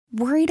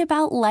Worried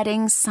about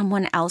letting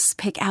someone else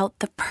pick out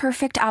the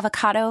perfect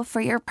avocado for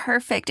your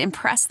perfect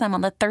impress them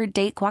on the third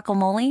date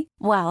guacamole?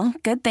 Well,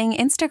 good thing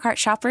Instacart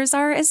shoppers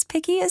are as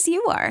picky as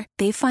you are.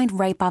 They find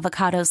ripe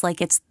avocados like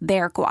it's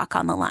their guac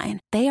on the line.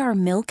 They are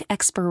milk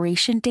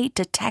expiration date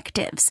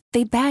detectives.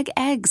 They bag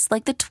eggs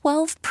like the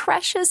 12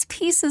 precious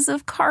pieces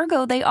of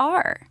cargo they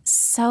are.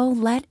 So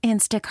let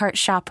Instacart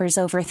shoppers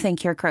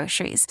overthink your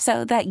groceries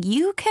so that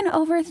you can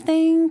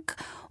overthink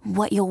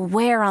what you'll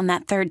wear on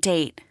that third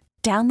date.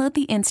 Download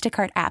the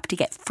Instacart app to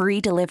get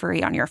free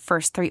delivery on your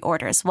first 3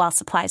 orders while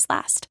supplies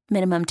last.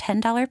 Minimum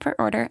 $10 per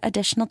order.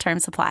 Additional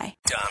terms apply.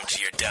 Dom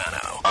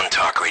Giordano on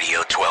Talk Radio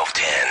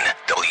 1210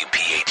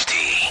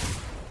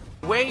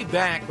 WPHT. Way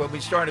back when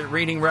we started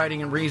Reading,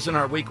 Writing, and Reason,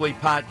 our weekly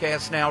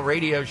podcast now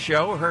radio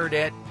show, heard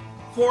at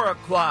 4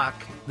 o'clock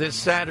this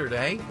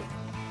Saturday.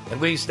 At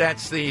least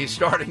that's the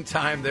starting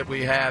time that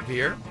we have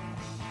here.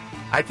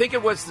 I think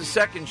it was the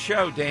second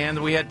show, Dan,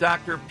 that we had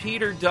Dr.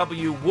 Peter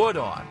W. Wood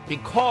on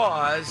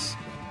because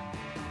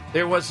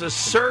there was a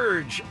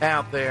surge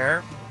out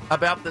there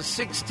about the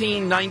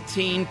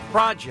 1619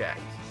 Project.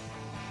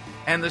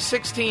 And the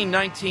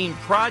 1619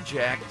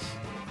 Project,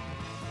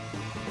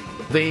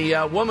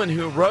 the woman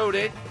who wrote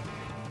it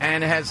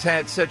and has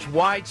had such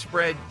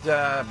widespread,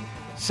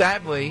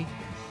 sadly,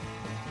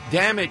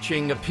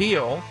 damaging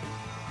appeal.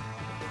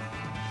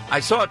 I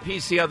saw a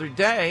piece the other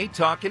day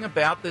talking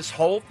about this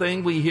whole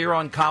thing we hear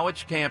on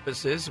college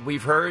campuses.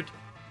 We've heard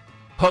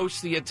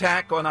post the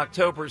attack on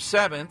October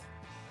 7th,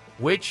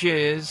 which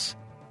is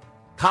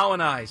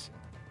colonizing,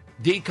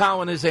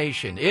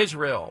 decolonization,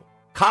 Israel,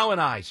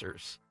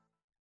 colonizers.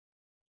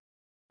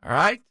 All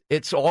right?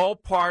 It's all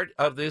part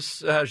of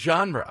this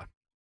genre.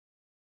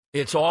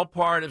 It's all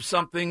part of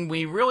something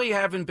we really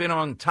haven't been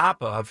on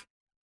top of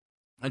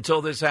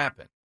until this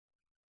happened.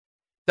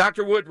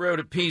 Dr. Wood wrote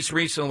a piece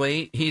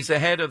recently. He's the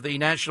head of the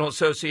National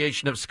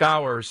Association of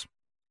Scholars.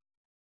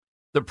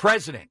 The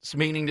presidents,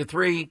 meaning the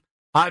 3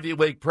 Ivy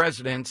League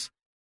presidents,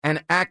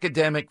 and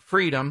academic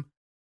freedom.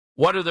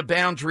 What are the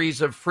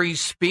boundaries of free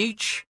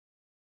speech?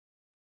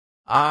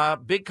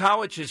 Big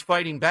colleges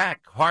fighting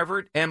back.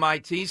 Harvard,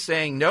 MIT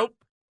saying, nope,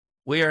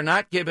 we are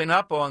not giving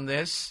up on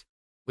this.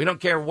 We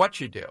don't care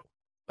what you do.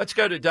 Let's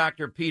go to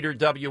Dr. Peter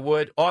W.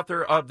 Wood,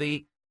 author of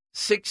the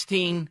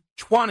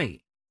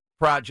 1620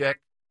 Project,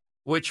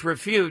 which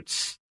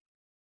refutes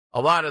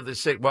a lot of the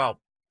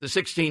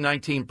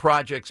 1619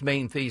 Project's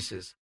main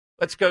thesis.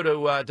 Let's go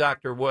to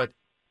Dr. Wood.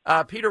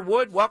 Peter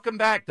Wood, welcome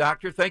back,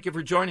 Doctor. Thank you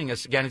for joining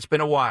us again. It's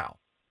been a while.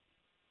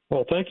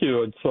 Well, thank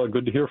you. It's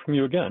good to hear from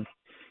you again.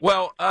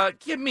 Well,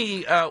 give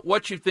me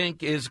what you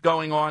think is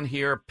going on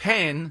here.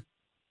 Penn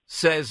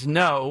says,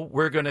 no,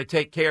 we're going to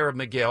take care of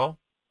McGill.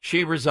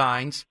 She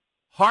resigns.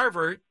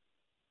 Harvard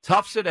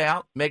toughs it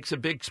out, makes a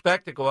big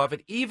spectacle of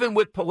it, even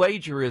with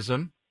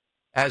plagiarism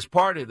as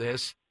part of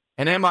this,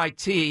 and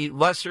MIT,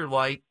 lesser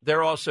light,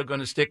 they're also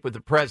going to stick with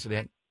the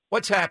president.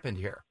 What's happened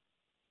here?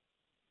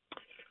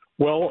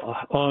 Well,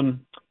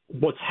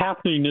 what's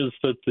happening is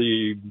that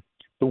the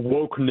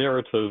woke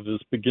narrative is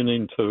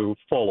beginning to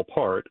fall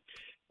apart,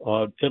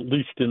 at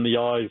least in the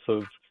eyes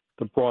of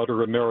the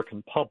broader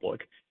American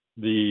public.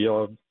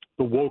 The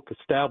woke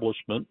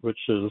establishment,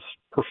 which is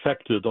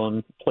perfected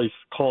on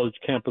college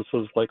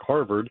campuses like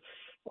Harvard,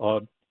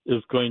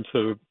 is going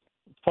to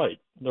fight.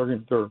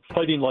 They're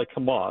fighting like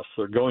Hamas.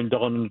 They're going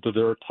down into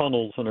their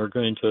tunnels and are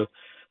going to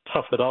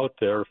tough it out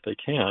there if they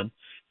can.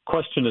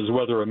 Question is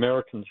whether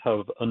Americans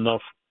have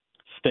enough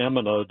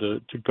stamina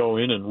to go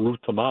in and root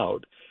them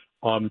out.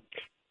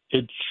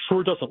 It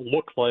sure doesn't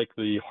look like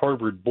the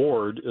Harvard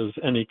board is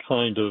any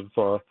kind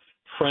of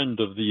friend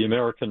of the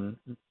American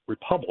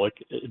Republic.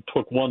 It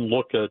took one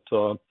look at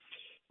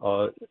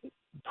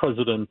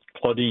President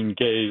Claudine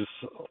Gay's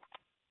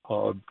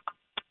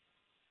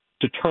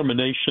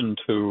determination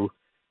to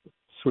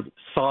sort of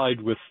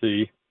side with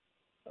the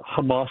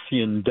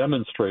Hamasian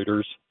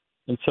demonstrators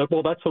and said,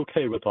 well, that's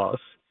okay with us.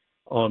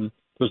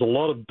 There's a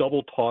lot of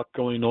double talk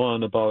going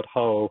on about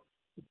how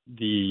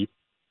the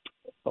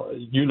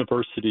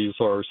universities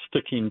are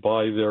sticking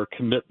by their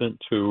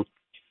commitment to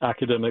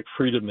academic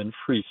freedom and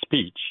free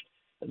speech.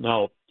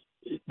 Now,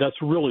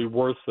 that's really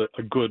worth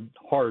a good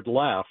hard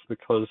laugh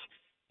because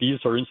these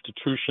are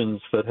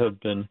institutions that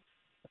have been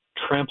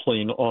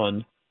trampling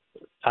on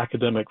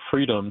academic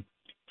freedom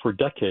for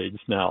decades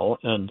now,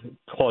 and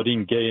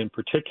Claudine Gay in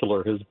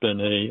particular has been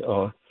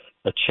a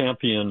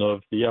champion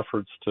of the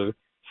efforts to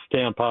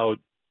stamp out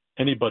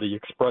anybody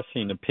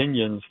expressing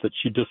opinions that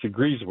she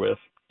disagrees with.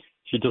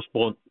 She just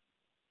won't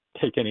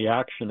take any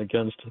action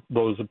against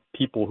those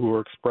people who are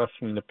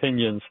expressing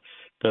opinions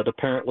that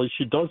apparently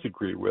she does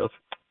agree with.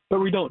 But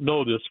we don't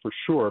know this for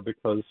sure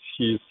because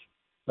she's,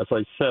 as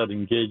I said,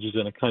 engaged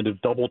in a kind of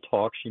double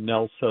talk. She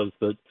now says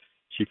that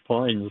she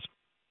finds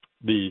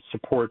the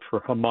support for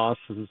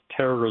Hamas's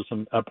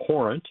terrorism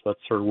abhorrent.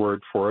 That's her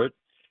word for it,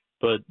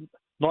 but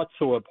not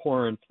so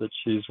abhorrent that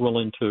she's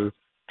willing to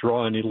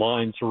draw any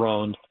lines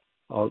around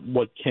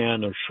what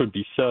can or should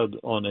be said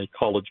on a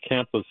college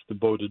campus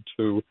devoted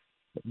to,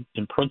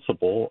 in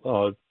principle,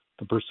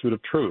 the pursuit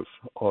of truth.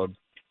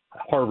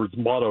 Harvard's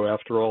motto,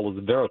 after all,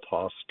 is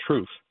veritas,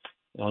 truth,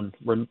 and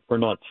we're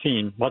not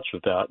seeing much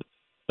of that.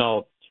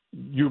 Now,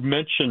 you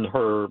mentioned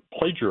her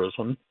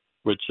plagiarism,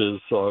 which is,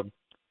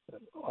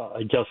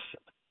 I guess,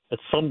 at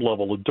some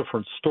level, a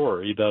different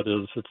story. That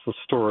is, it's the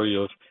story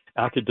of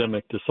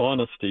academic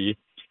dishonesty,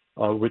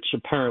 which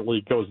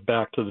apparently goes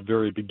back to the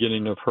very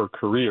beginning of her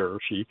career.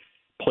 She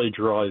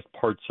plagiarized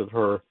parts of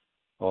her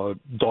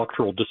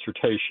doctoral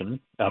dissertation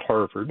at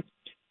Harvard,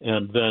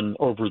 and then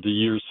over the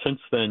years since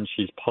then,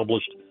 she's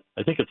published,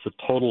 I think it's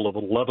a total of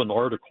 11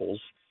 articles,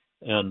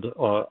 and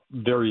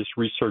various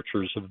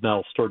researchers have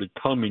now started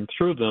combing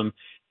through them,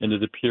 and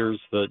it appears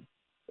that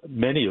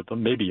many of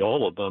them, maybe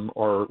all of them,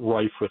 are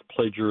rife with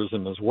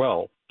plagiarism as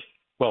well.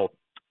 Well,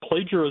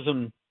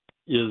 plagiarism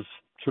is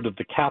sort of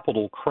the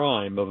capital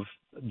crime of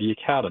the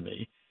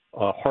academy.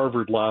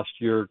 Harvard last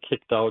year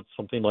kicked out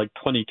something like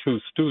 22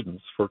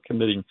 students for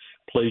committing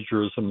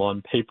plagiarism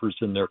on papers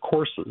in their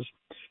courses.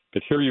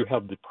 But here you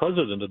have the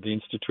president of the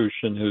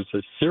institution who's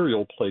a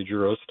serial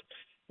plagiarist,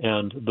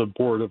 and the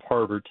board of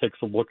Harvard takes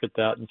a look at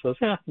that and says,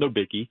 no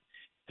biggie.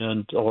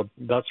 And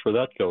that's where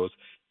that goes.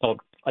 Now,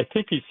 I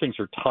think these things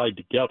are tied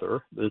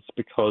together. It's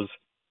because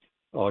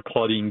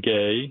Claudine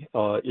Gay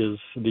is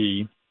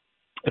the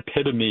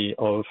epitome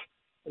of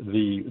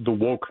the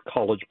woke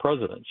college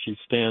president. She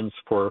stands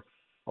for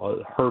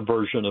her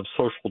version of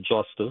social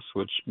justice,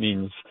 which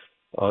means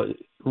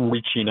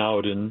reaching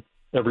out in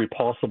every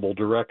possible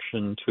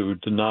direction to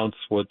denounce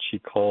what she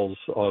calls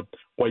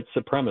white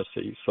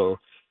supremacy. So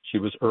she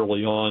was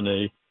early on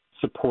a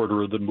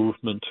supporter of the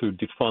movement to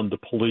defund the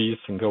police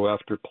and go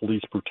after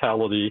police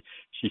brutality.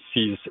 She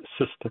sees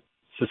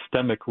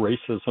systemic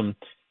racism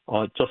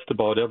just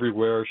about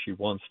everywhere. She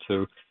wants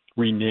to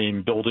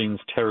rename buildings,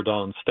 tear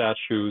down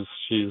statues.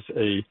 She's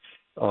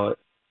a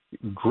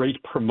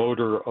great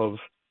promoter of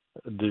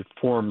the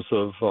forms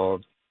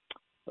of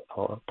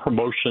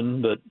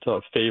promotion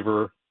that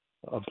favor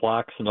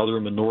blacks and other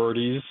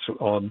minorities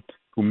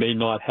who may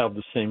not have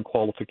the same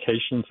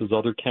qualifications as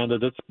other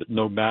candidates, but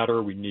no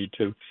matter, we need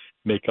to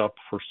make up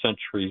for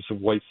centuries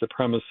of white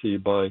supremacy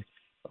by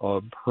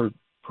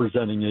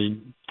presenting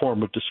a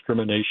form of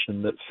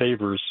discrimination that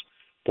favors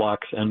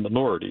blacks and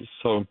minorities.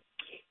 So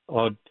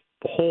the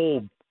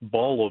whole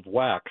ball of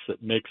wax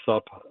that makes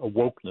up a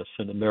wokeness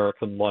in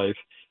American life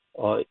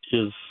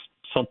is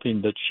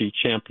something that she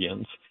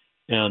champions.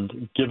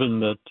 And given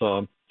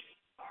that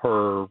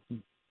her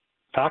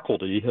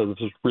faculty has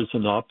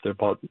risen up, there are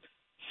about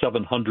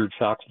 700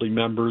 faculty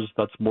members,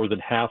 that's more than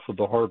half of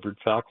the Harvard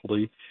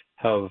faculty,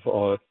 have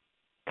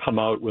come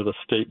out with a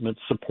statement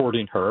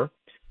supporting her.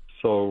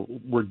 So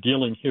we're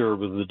dealing here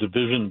with a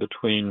division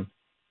between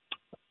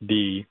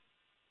the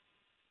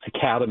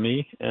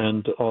academy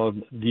and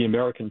the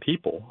American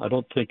people. I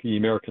don't think the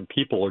American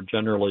people are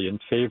generally in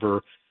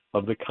favor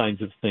of the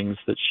kinds of things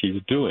that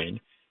she's doing.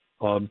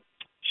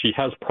 She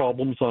has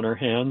problems on her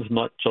hands,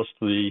 not just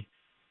the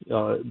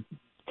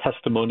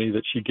testimony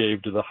that she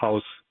gave to the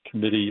House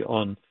Committee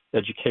on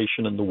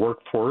Education and the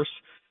Workforce,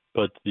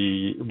 but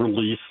the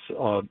release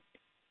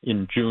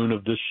in June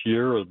of this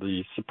year of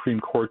the Supreme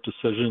Court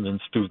decision in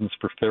Students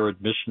for Fair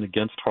Admission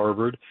against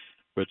Harvard,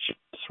 which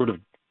sort of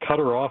cut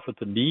her off at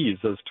the knees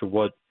as to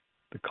what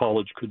the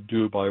college could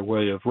do by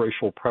way of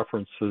racial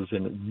preferences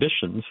in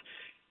admissions,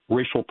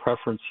 racial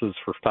preferences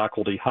for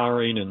faculty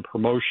hiring and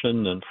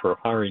promotion and for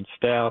hiring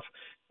staff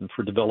and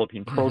for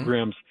developing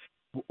programs,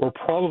 are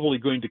probably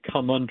going to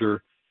come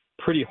under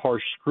pretty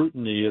harsh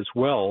scrutiny as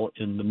well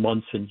in the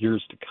months and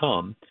years to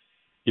come.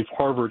 If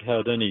Harvard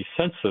had any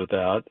sense of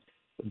that,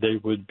 they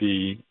would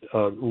be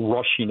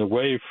rushing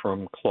away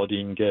from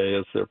Claudine Gay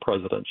as their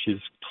president.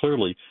 She's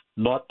clearly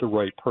not the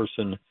right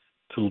person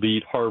to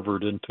lead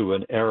Harvard into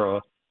an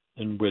era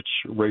in which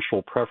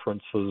racial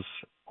preferences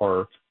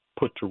are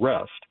put to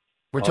rest.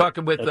 We're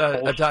talking with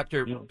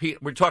Dr.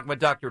 We're talking with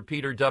Dr.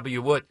 Peter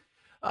W. Wood.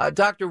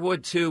 Dr.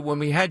 Wood, too, when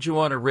we had you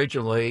on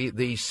originally,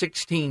 the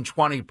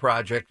 1620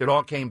 project, it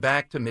all came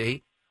back to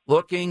me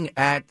looking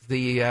at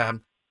the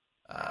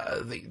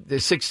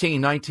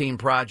 1619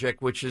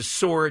 project, which has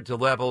soared to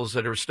levels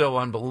that are still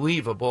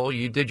unbelievable.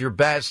 You did your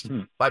best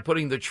by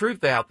putting the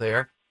truth out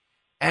there.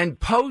 And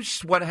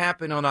post what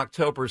happened on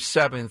October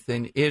 7th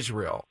in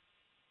Israel,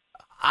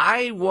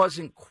 I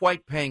wasn't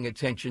quite paying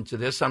attention to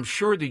this. I'm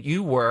sure that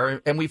you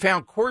were. And we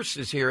found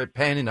courses here at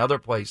Penn and other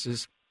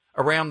places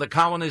around the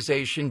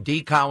colonization,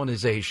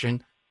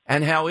 decolonization,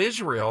 and how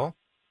Israel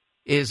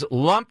is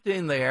lumped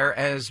in there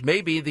as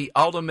maybe the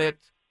ultimate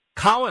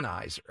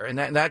colonizer. And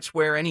that's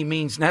where any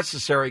means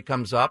necessary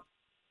comes up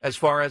as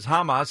far as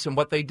Hamas and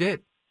what they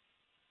did.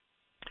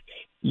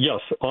 Yes.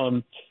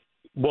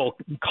 Well,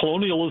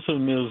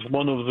 colonialism is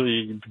one of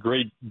the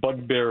great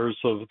bugbears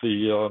of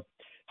the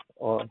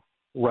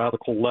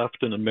radical left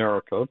in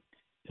America,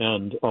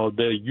 and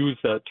they use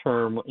that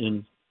term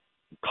in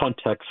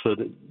context that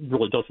it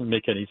really doesn't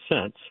make any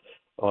sense.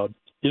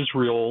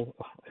 Israel,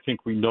 I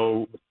think we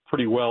know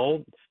pretty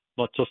well,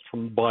 not just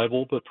from the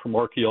Bible, but from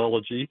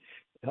archaeology,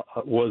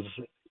 was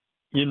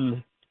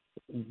in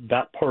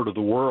that part of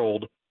the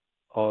world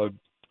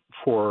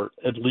for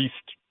at least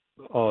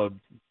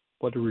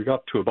what are we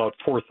up to, about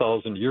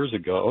 4,000 years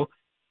ago,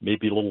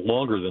 maybe a little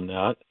longer than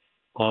that,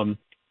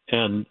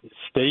 and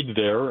stayed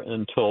there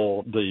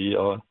until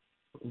the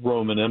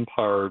Roman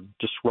Empire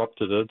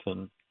disrupted it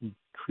and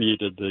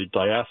created the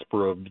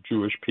diaspora of the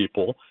Jewish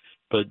people.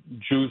 But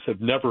Jews have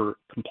never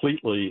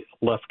completely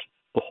left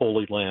the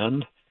Holy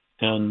Land,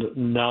 and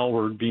now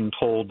we're being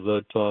told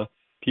that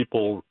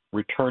people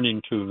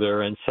returning to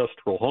their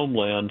ancestral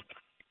homeland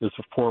is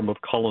a form of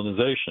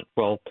colonization.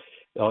 Well,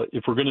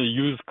 if we're going to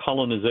use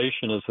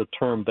colonization as a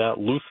term that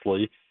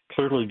loosely,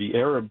 clearly the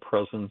Arab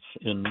presence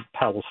in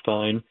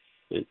Palestine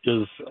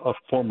is a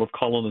form of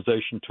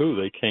colonization too.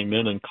 They came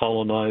in and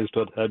colonized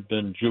what had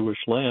been Jewish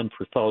land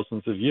for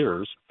thousands of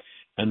years,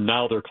 and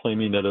now they're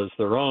claiming it as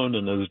their own,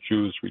 and as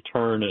Jews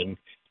return and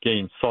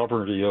gain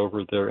sovereignty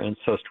over their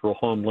ancestral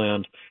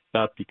homeland,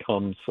 that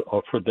becomes,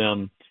 for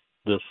them,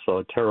 this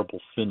terrible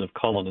sin of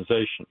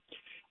colonization.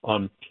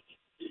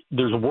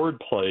 There's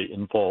wordplay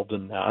involved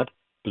in that,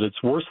 but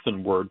it's worse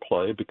than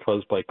wordplay,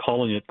 because by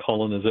calling it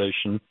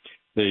colonization,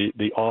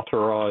 they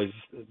authorize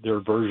their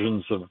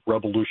versions of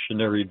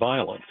revolutionary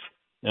violence.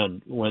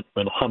 And when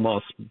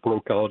Hamas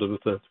broke out of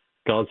the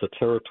Gaza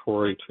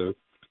territory to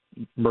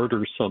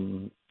murder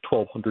some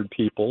 1,200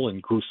 people in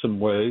gruesome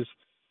ways,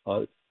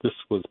 this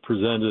was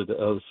presented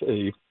as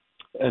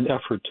an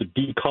effort to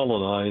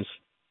decolonize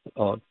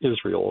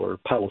Israel or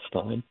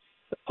Palestine.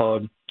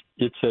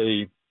 It's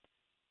an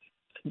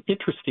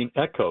interesting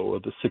echo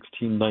of the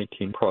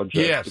 1619 Project,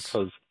 yes,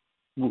 because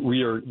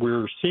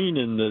we're seeing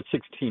in the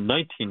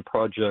 1619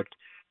 Project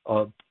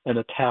an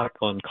attack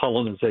on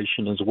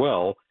colonization as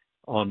well,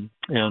 and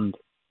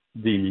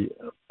the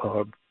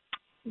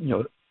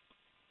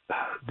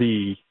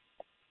the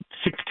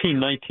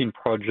 1619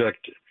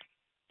 Project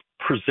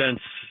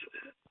presents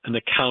an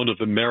account of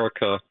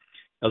America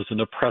as an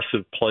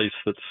oppressive place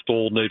that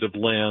stole native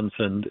lands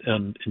and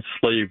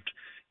enslaved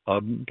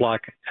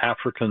black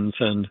Africans,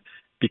 and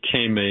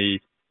became a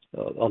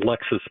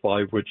nexus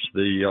by which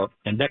the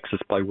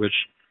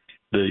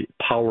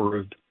power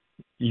of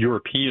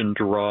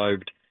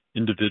European-derived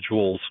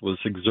individuals was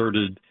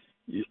exerted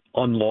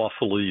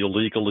unlawfully,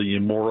 illegally,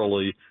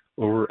 immorally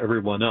over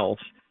everyone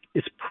else.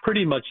 It's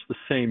pretty much the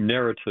same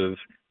narrative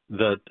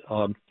that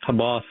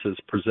Hamas is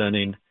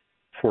presenting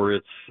for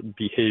its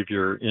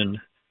behavior in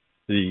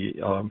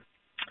the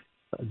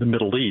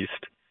Middle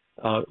East.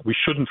 We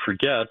shouldn't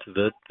forget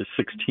that the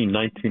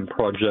 1619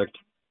 Project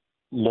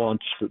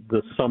launched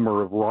the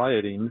summer of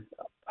rioting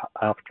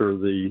after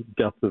the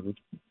death of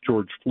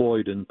George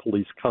Floyd in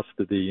police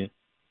custody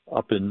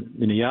up in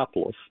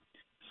Minneapolis.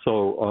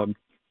 So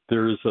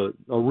there's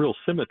a real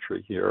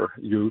symmetry here.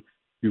 You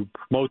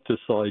promote this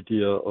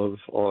idea of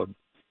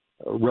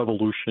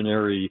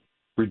revolutionary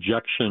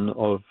rejection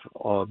of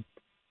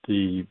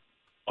the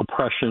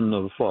oppression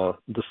of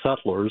the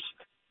settlers,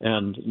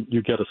 and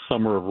you get a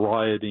summer of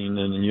rioting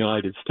in the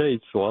United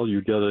States, while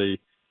you get a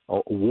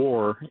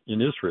war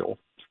in Israel.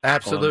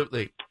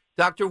 Absolutely.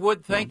 Dr.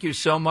 Wood, thank you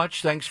so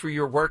much. Thanks for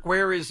your work.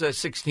 Where is a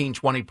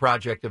 1620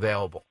 Project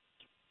available?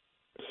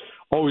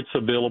 Oh, it's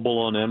available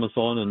on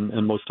Amazon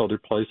and most other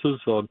places.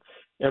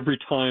 Every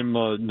time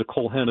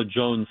Nicole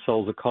Hannah-Jones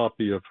sells a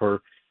copy of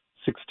her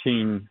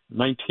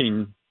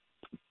 1619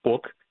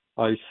 book,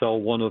 I sell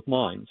one of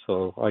mine.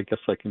 So I guess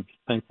I can be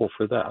thankful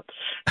for that.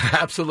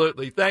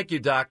 Absolutely. Thank you,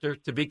 Doctor.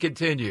 To be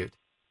continued.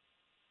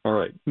 All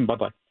right.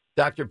 Bye-bye.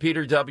 Dr.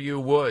 Peter W.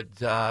 Wood,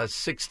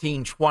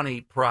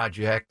 1620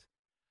 Project.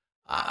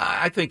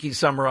 I think he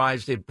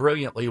summarized it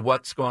brilliantly,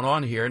 what's going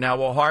on here. Now,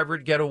 will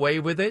Harvard get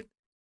away with it?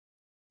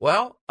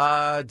 Well,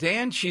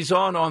 Dan, she's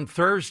on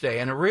Thursday,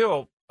 and a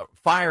real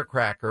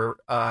firecracker,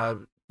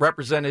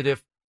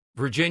 Representative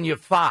Virginia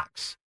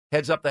Fox,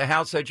 heads up the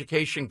House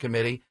Education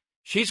Committee.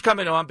 She's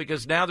coming on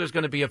because now there's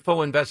going to be a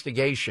full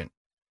investigation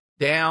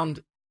down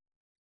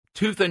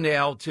tooth and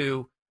nail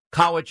to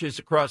colleges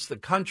across the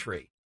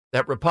country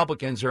that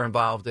Republicans are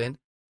involved in.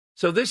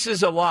 So this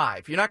is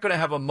alive. You're not going to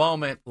have a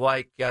moment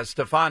like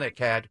Stefanik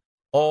had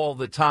all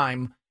the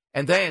time,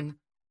 and then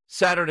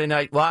Saturday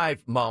Night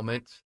Live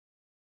moment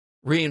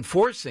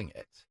reinforcing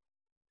it.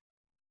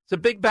 It's a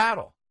big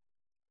battle.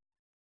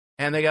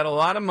 And they got a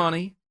lot of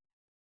money.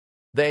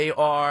 They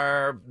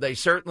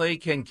certainly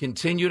can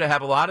continue to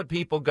have a lot of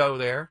people go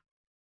there.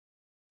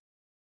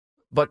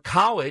 But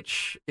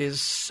college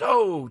is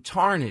so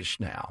tarnished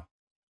now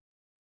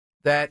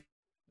that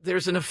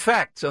there's an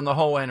effect on the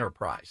whole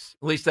enterprise.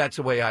 At least that's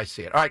the way I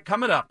see it. All right,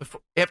 coming up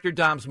after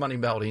Dom's Money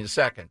Melody in a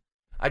second.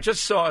 I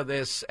just saw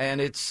this, and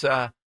it's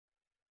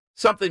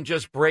something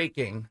just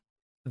breaking,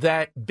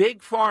 that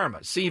Big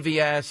Pharma,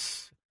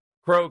 CVS,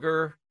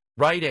 Kroger,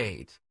 Rite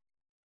Aid,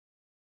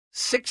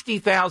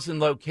 60,000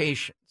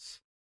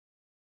 locations.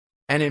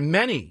 And in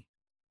many,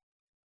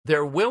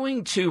 they're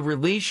willing to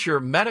release your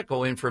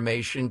medical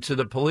information to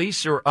the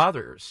police or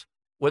others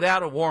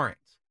without a warrant.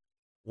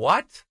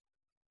 What?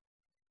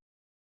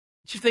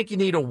 Do you think you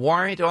need a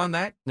warrant on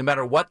that, no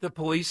matter what the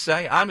police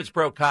say? I'm as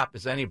pro-cop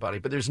as anybody,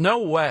 but there's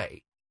no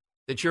way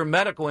that your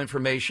medical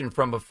information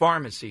from a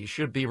pharmacy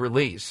should be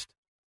released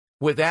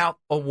without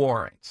a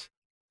warrant.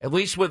 at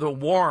least with a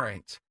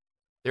warrant,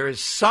 there is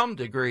some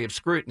degree of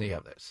scrutiny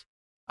of this.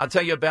 I'll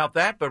tell you about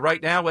that, but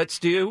right now, let's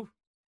do...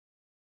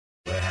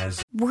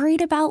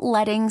 Worried about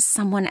letting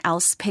someone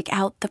else pick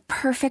out the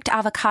perfect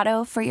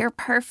avocado for your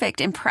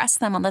perfect impress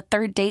them on the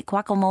third date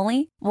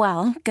guacamole?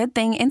 Well, good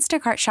thing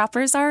Instacart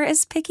shoppers are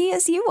as picky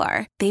as you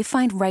are. They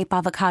find ripe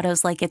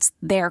avocados like it's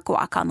their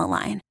guac on the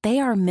line. They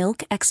are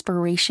milk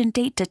expiration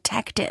date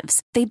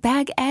detectives. They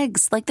bag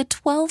eggs like the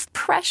 12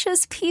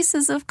 precious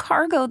pieces of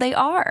cargo they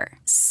are.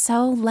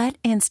 So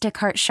let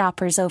Instacart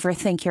shoppers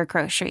overthink your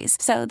groceries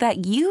so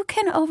that you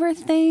can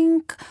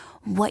overthink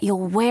what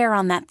you'll wear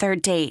on that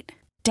third date.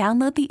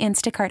 Download the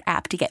Instacart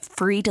app to get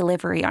free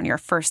delivery on your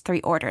first 3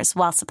 orders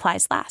while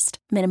supplies last.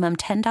 Minimum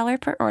 $10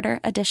 per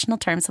order. Additional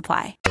terms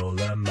apply.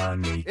 It's the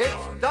Money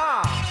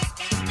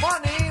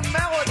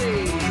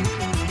Melody.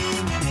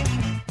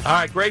 All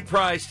right, great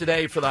prize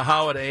today for the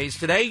holidays.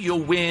 Today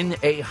you'll win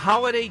a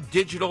Holiday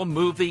Digital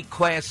Movie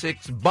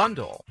Classics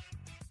bundle,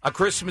 A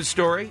Christmas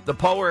Story, The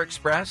Polar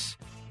Express,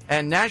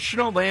 and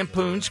National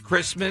Lampoon's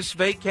Christmas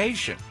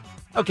Vacation.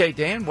 Okay,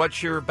 Dan,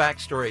 what's your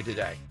backstory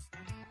today?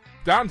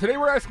 Dom, today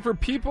we're asking for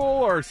people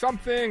or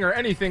something or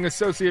anything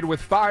associated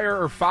with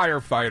fire or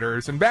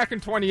firefighters. And back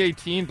in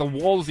 2018, the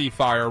Woolsey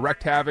fire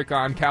wreaked havoc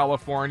on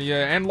California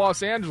and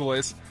Los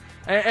Angeles.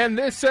 And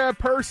this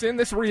person,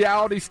 this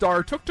reality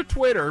star, took to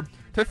Twitter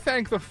to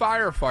thank the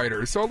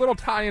firefighters. So a little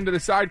tie into the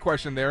side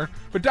question there.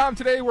 But Dom,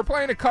 today we're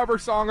playing a cover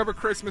song of a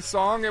Christmas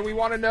song, and we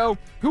want to know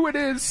who it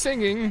is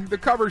singing the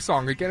cover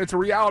song. Again, it's a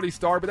reality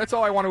star, but that's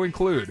all I want to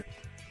include.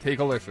 Take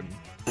a listen.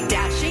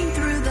 Dashing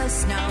through the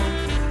snow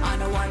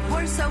on a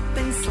one-horse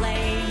open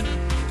sleigh,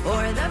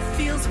 o'er the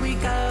fields we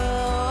go,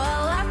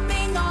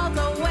 laughing all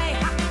the way.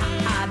 Ha, ha,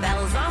 ha,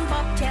 bells on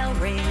bobtail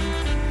ring,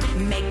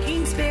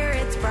 making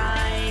spirits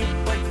bright.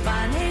 What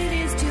fun it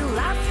is to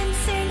laugh and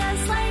sing a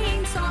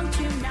sleighing song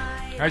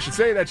tonight. I should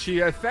say that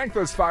she thanked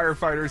those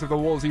firefighters of the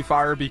Woolsey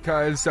fire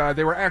because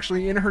they were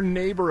actually in her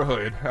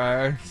neighborhood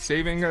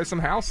saving some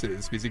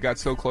houses because he got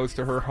so close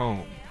to her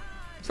home.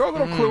 So a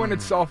little clue in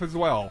itself as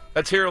well.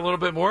 Let's hear a little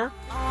bit more.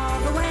 All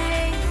the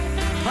way,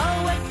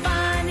 oh, what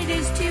fun it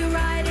is to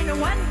ride in a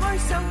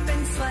one-horse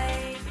open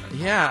sleigh.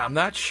 Yeah, I'm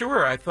not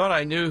sure. I thought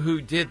I knew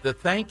who did the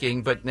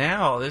thanking, but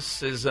now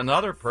this is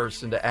another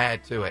person to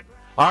add to it.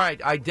 All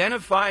right,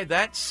 identify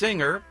that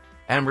singer,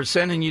 and we're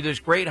sending you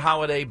this great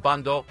holiday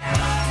bundle. It's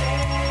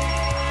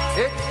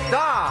the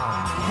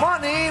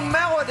Money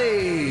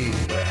Melody.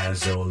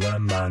 Where's all the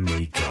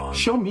money gone?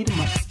 Show me the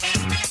money.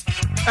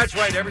 That's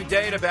right. Every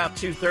day at about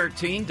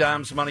 2:13,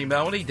 Dom's Money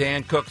Melody.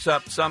 Dan cooks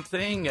up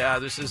something.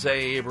 This is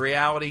a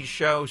reality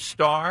show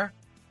star.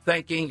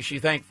 She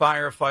thanked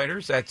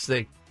firefighters. That's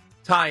the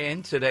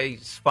tie-in,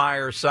 today's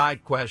fire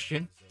side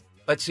question.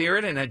 Let's hear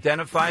it and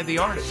identify the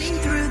artist. Dashing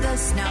through the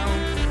snow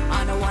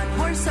on a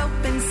one-horse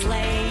open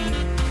sleigh,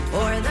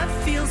 o'er the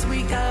fields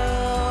we go,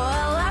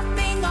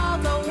 laughing all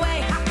the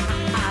way. Ha,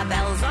 ha, ha,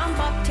 bells on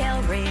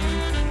bobtail ring,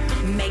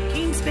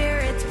 making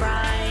spirits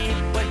bright.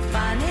 What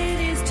fun it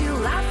is to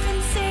laugh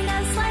and sing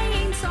a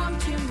sleighing song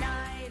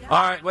tonight.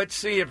 All right, let's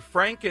see if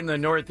Frank in the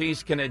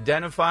Northeast can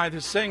identify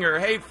the singer.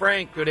 Hey,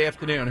 Frank, good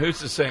afternoon. Who's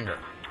the singer?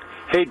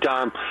 Hey,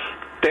 Dom.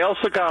 They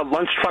also got a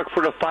lunch truck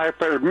for the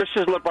firefighter,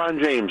 Mrs.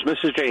 LeBron James.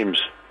 Mrs. James.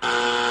 No.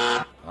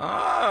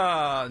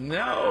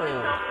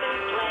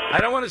 I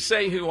don't want to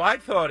say who I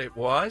thought it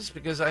was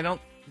because I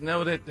don't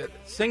know that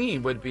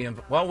singing would be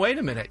involved. Well, wait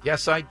a minute.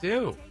 Yes, I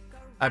do.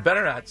 I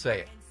better not say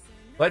it.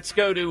 Let's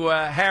go to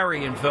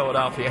Harry in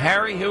Philadelphia.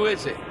 Harry, who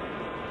is it?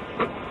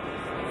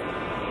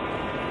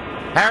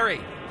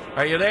 Harry,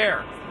 are you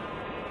there?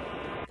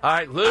 All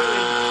right,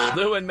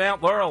 Lou in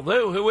Mount Laurel.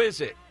 Lou, who is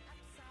it?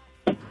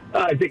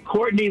 Is it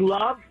Courtney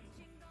Love?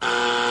 No,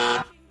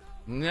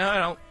 I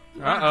don't.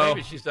 Uh-oh.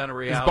 Maybe she's done a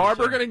reality Is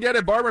Barbara show. going to get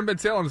it? Barbara in Ben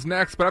Salem's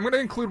next, but I'm going to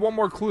include one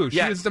more clue. She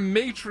Yes. is the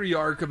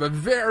matriarch of a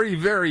very,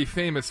 very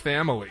famous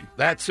family.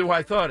 That's who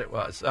I thought it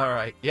was. All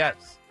right,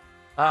 yes.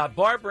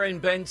 Barbara in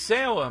Ben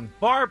Salem.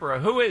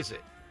 Barbara, who is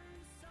it?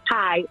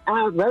 Hi,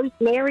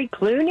 Rosemary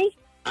Clooney?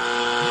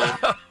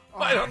 I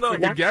don't know.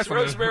 Good guess on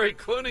this. Rosemary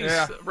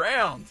Clooney's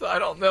around. I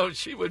don't know.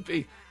 She would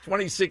be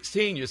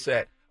 2016, you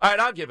said. All right,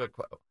 I'll give a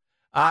clue.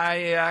 I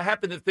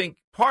happen to think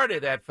part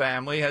of that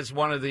family has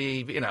one of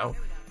the,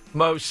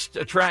 most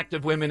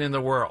attractive women in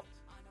the world.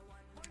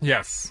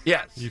 Yes.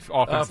 Yes. You've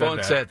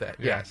often said that.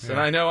 Yes. Yeah.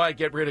 And I know I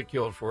get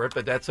ridiculed for it,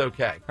 but that's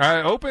okay.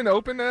 Open,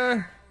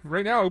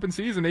 right now, open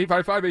season,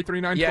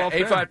 855-839-1210. Yeah,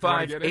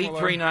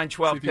 855-839-1210.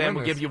 We'll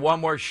win give this. you one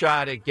more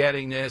shot at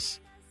getting this.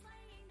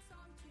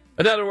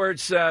 In other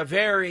words,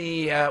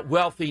 very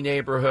wealthy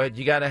neighborhood.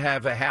 You got to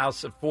have a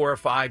house of $4 or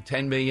 $5,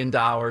 $10 million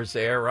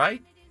there,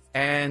 right?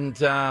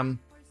 And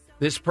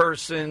this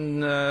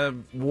person,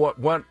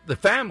 the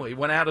family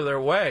went out of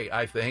their way,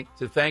 I think,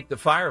 to thank the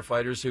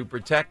firefighters who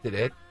protected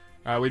it.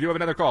 We do have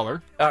another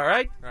caller. All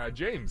right.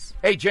 James.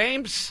 Hey,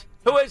 James.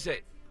 Who is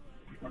it?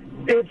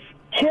 It's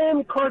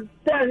Kris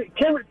Jenner.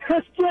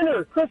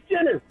 Kris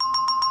Jenner.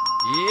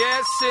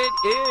 Yes, it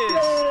is.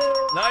 Yay.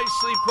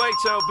 Nicely played.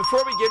 So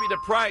before we give you the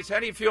prize, how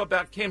do you feel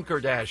about Kim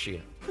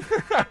Kardashian?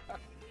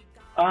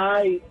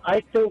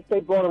 I think they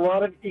brought a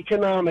lot of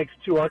economics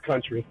to our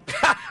country.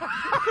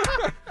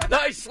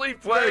 Nicely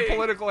played. Very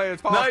political.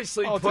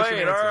 Nicely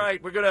played. All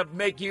right, we're going to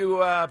make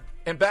you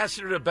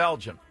ambassador to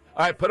Belgium.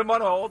 All right, put him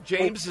on hold.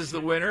 James is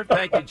the winner.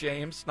 Thank you,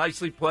 James.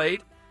 Nicely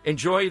played.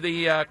 Enjoy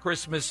the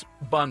Christmas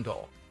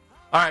bundle.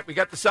 All right, we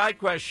got the side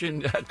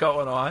question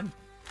going on.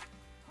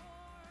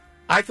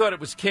 I thought it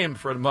was Kim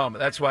for the moment.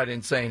 That's why I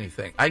didn't say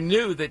anything. I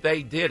knew that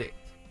they did it.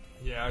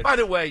 Yeah. By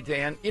the way,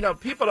 Dan,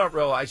 people don't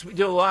realize we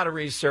do a lot of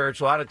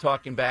research, a lot of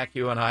talking back,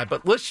 you and I,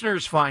 but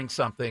listeners find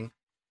something.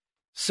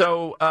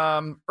 So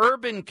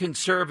Urban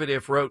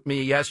Conservative wrote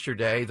me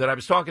yesterday that I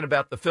was talking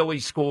about the Philly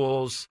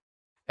schools,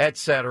 et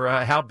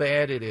cetera, how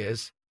bad it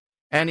is.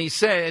 And he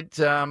said,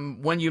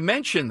 when you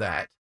mention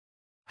that,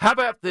 how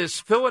about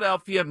this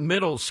Philadelphia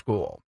middle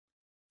school?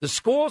 The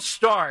school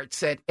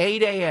starts at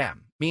 8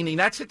 a.m., meaning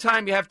that's the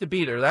time you have to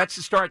be there. That's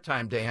the start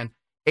time, Dan,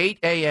 8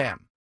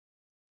 a.m.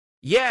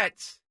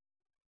 Yet,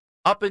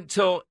 up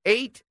until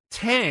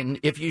 8:10,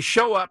 if you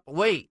show up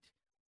late,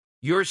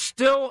 you're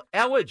still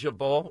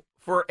eligible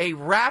for a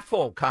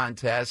raffle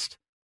contest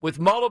with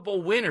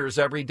multiple winners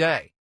every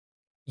day.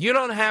 You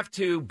don't have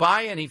to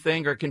buy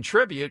anything or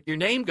contribute. Your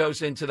name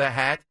goes into the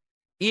hat,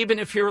 even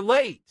if you're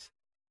late.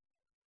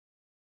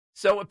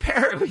 So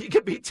apparently you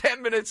could be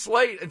 10 minutes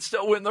late and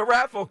still win the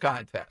raffle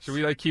contest. Should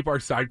we keep our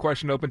side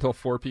question open until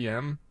 4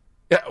 p.m.?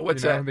 Yeah,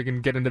 what's that? They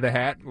can get into the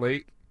hat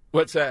late.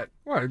 What's that?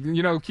 Well,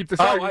 keep the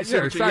side. I see.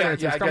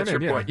 I got your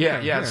point.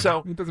 Yeah.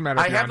 So it doesn't matter.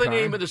 I have the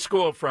name of the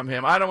school from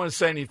him. I don't want to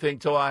say anything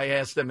till I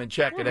ask them and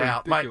check it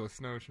out.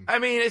 Ridiculous notion. I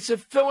mean, it's a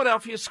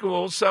Philadelphia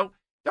school, so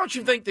don't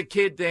you think the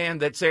kid, Dan,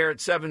 that's there at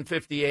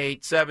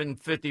 7:58,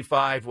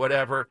 7:55,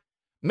 whatever,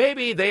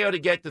 maybe they ought to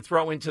get to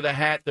throw into the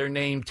hat their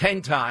name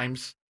 10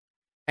 times,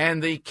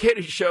 and the kid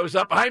who shows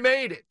up, I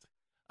made it.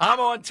 I'm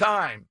on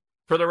time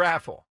for the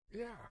raffle.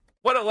 Yeah.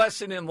 What a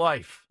lesson in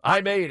life.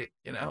 I made it,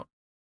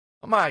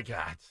 Oh, my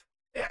God.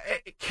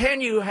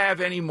 Can you have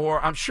any more?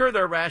 I'm sure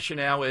their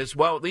rationale is,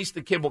 well, at least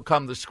the kid will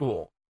come to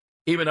school,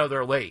 even though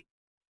they're late.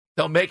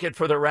 They'll make it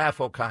for the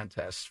raffle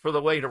contest for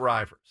the late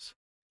arrivers.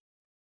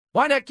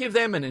 Why not give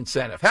them an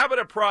incentive? How about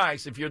a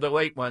prize if you're the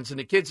late ones and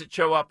the kids that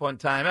show up on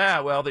time,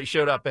 well, they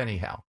showed up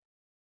anyhow.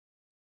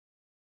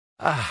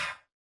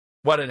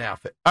 What an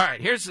outfit. All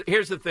right, here's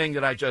the thing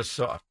that I just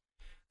saw.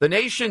 The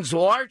nation's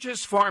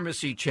largest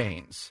pharmacy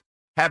chains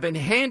have been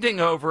handing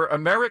over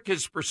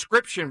America's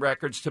prescription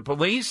records to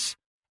police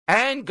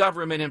and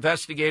government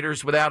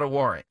investigators without a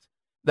warrant.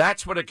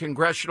 That's what a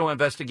congressional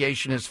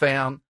investigation has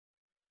found.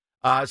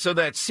 So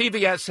that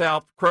CVS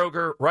Health,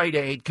 Kroger, Rite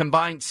Aid,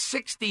 combined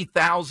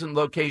 60,000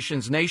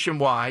 locations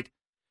nationwide,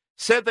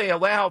 said they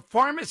allow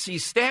pharmacy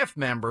staff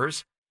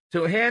members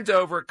to hand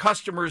over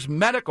customers'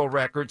 medical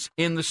records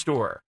in the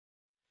store.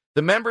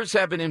 The members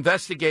have been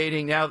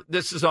investigating, now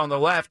this is on the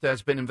left,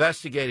 has been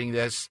investigating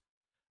this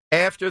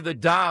after the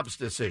Dobbs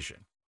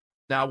decision.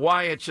 Now,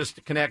 why it's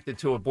just connected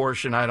to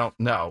abortion, I don't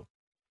know.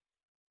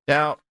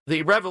 Now,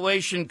 the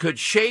revelation could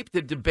shape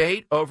the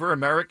debate over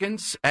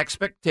Americans'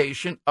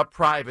 expectation of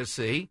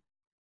privacy.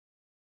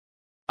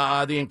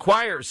 The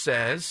Inquirer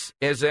says,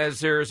 as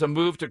there's a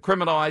move to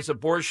criminalize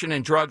abortion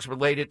and drugs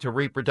related to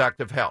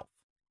reproductive health.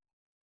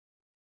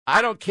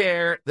 I don't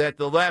care that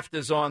the left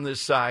is on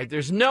this side.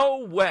 There's no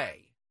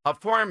way a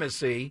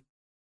pharmacy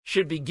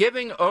should be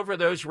giving over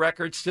those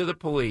records to the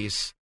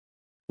police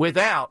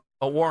without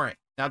a warrant.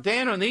 Now,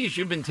 Dan, on these,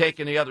 you've been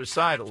taking the other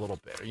side a little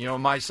bit. Are you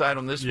on my side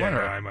on this one?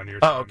 Yeah, I'm on your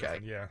side. Oh, okay.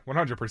 Yeah,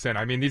 100%.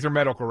 I mean, these are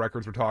medical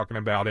records we're talking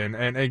about. And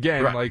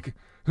again, right.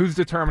 Who's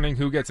determining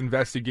who gets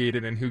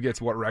investigated and who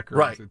gets what records?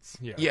 Right.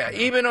 Yeah,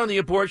 even on the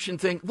abortion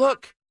thing,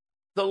 look,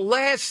 the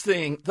last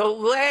thing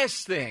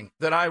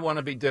that I want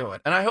to be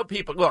doing, and I hope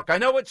people, look, I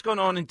know what's going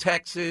on in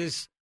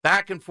Texas,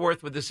 back and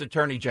forth with this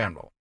attorney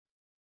general.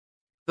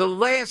 The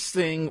last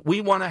thing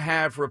we want to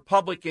have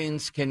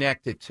Republicans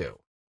connected to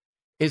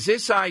is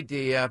this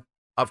idea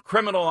of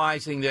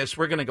criminalizing this.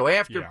 We're going to go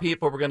after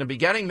people. We're going to be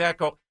getting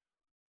medical.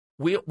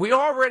 We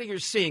already are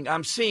seeing,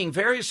 I'm seeing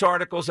various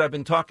articles I've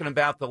been talking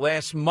about the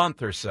last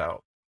month or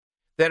so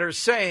that are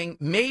saying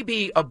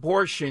maybe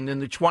abortion in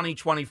the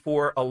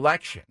 2024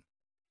 election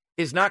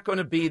is not going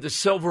to be the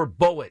silver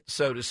bullet,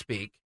 so to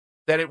speak,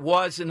 that it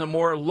was in the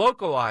more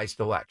localized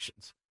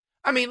elections.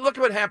 I mean, look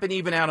at what happened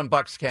even out in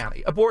Bucks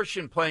County.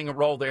 Abortion playing a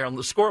role there in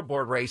the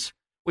scoreboard race,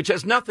 which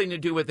has nothing to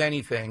do with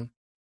anything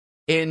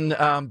in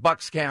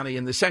Bucks County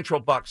in the Central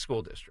Bucks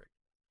School District.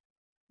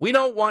 We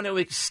don't want to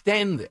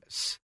extend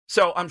this.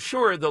 So I'm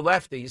sure the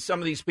lefties, some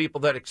of these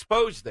people that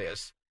expose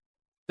this,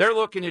 they're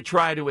looking to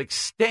try to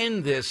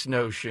extend this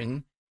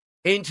notion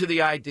into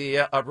the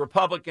idea of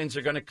Republicans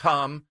are going to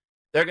come,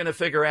 they're going to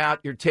figure out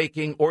you're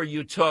taking or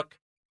you took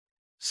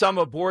some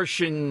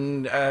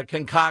abortion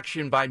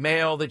concoction by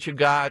mail that you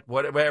got,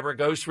 whatever,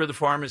 goes through the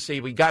pharmacy.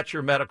 We got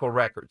your medical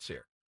records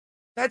here.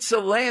 That's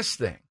the last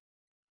thing.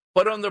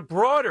 But on the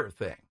broader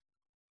thing,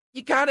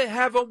 you got to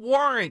have a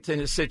warrant in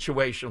a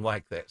situation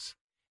like this.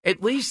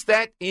 At least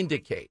that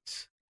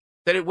indicates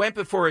that it went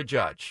before a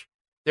judge.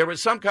 There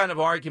was some kind of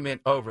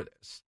argument over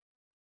this.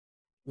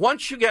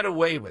 once you get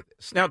away with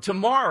this, now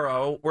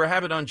tomorrow we're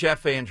having on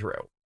Jeff Andrew.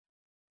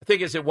 I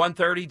think is it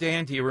 1:30,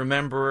 Dan? Do you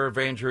remember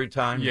Andrew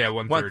time? Yeah,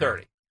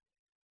 1:30.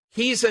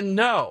 He's a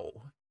no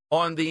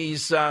on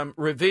these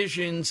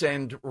revisions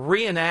and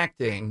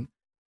reenacting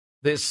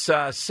this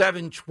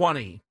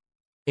 720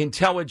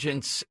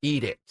 intelligence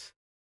edict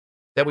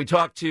that we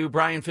talked to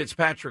Brian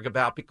Fitzpatrick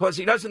about, because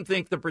he doesn't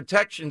think the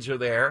protections are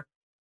there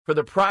for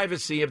the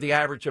privacy of the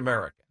average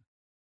American.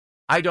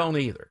 I don't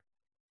either.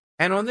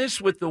 And on this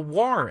with the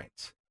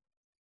warrant,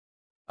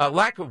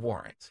 lack of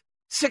warrant,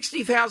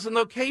 60,000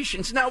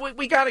 locations. Now,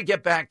 we got to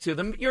get back to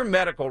them. Your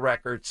medical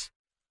records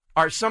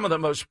are some of the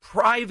most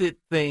private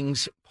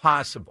things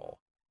possible.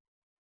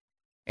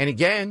 And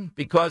again,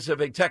 because of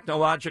a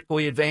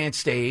technologically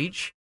advanced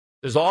age,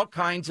 there's all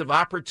kinds of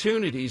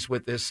opportunities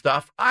with this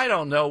stuff. I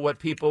don't know what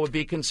people would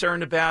be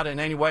concerned about in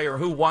any way, or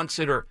who wants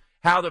it, or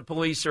how the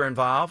police are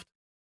involved.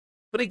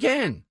 But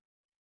again,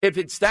 if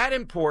it's that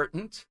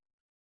important,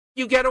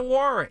 you get a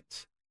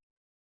warrant.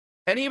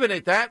 And even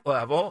at that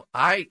level,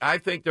 I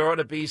think there ought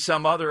to be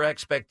some other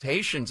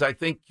expectations. I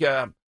think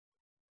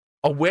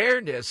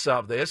awareness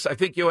of this. I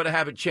think you ought to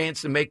have a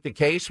chance to make the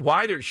case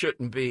why there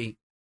shouldn't be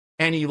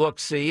any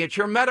look-see at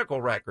your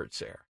medical records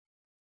there.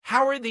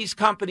 How are these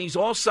companies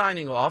all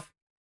signing off,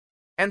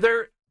 and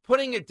they're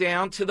putting it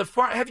down to the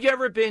have you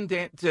ever been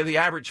to the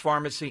average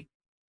pharmacy?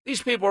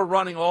 These people are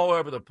running all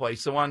over the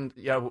place. The one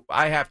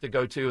I have to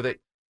go to, that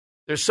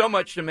there's so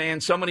much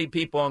demand, so many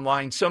people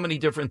online, so many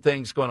different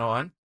things going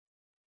on.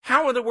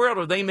 How in the world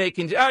are they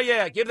making? Oh,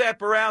 yeah, give that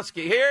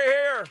Borowski.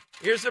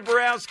 Here's the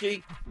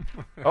Borowski.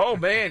 Oh,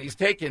 man, he's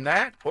taking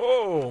that?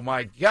 Oh,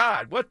 my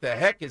God, what the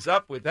heck is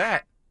up with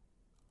that?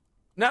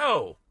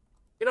 No,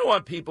 you don't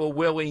want people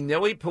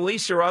willy-nilly,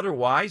 police or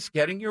otherwise,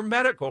 getting your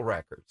medical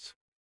records.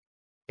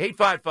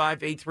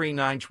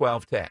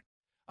 855-839-1210.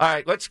 All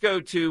right, let's go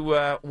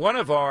to one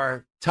of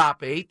our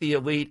top 8, the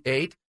Elite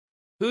 8.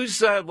 Who's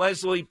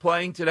Leslie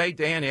playing today,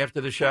 Dan, after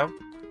the show?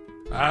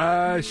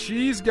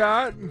 She's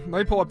got, let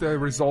me pull up the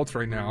results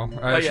right now.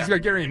 She's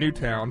got Gary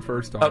Newtown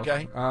first off.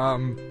 Okay.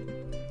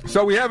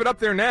 So we have it up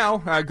there now.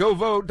 Go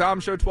vote, Dom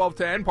Show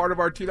 1210, part of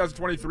our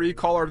 2023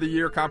 Caller of the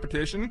Year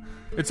competition.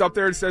 It's up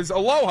there. It says,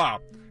 Aloha.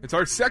 It's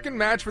our second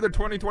match for the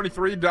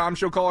 2023 Dom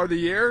Show Caller of the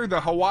Year.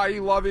 The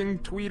Hawaii-loving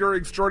tweeter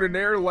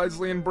extraordinaire,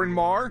 Leslie and Bryn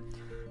Mawr.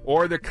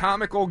 Or the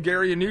comical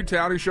Gary in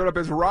Newtown, who showed up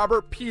as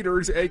Robert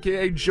Peters,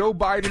 a.k.a. Joe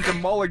Biden to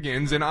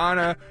Mulligans. And on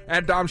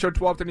at Dom Show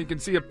 1210, you can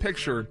see a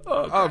picture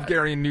of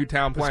Gary in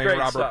Newtown playing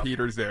Robert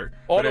Peters there.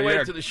 All the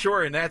way to the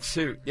shore in that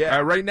suit. Yeah.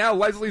 Right now,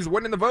 Leslie's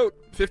winning the vote.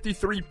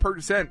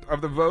 53% of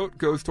the vote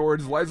goes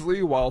towards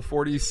Leslie, while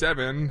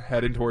 47%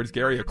 heading towards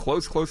Gary. A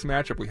close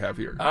matchup we have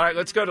here. All right,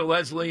 let's go to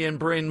Leslie and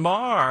Bryn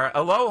Mawr.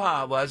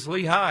 Aloha,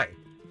 Leslie. Hi.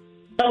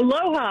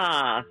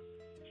 Aloha.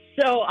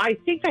 So I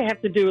think I have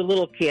to do a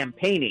little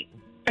campaigning.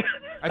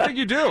 I think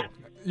you do.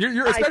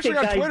 You're especially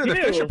on Twitter, the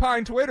Fisher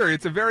Pine Twitter.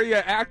 It's a very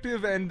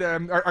active, and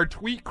our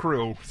tweet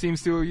crew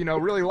seems to,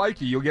 really like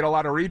you. You'll get a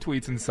lot of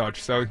retweets and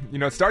such. So,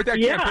 start that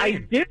campaign. Yeah, I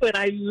do, and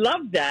I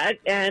love that.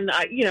 And,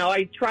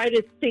 I try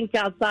to think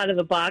outside of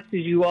the box, as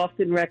you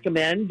often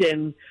recommend,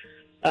 and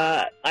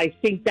I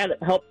think that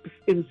helps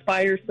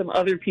inspire some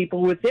other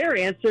people with their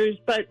answers.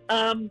 But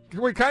can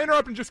we kind of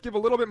interrupt and just give a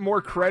little bit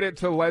more credit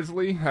to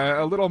Leslie,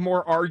 a little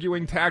more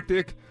arguing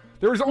tactic?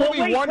 There was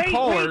only one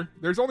caller.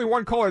 There's only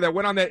one caller that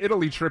went on that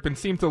Italy trip and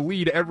seemed to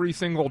lead every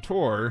single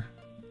tour.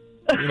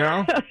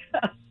 Well,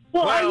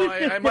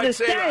 I might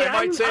say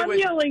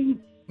with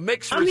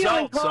mixed results. I'm the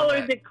only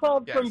caller that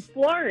called from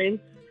Florence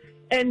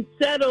and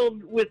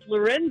settled with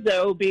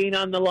Lorenzo being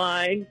on the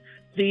line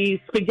the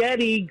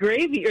spaghetti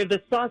gravy or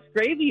the sauce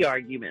gravy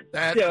argument.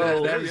 That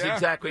is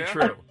exactly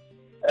true.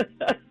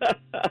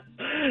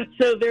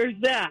 So there's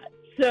that.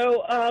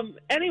 So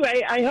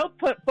anyway, I hope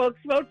folks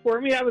vote for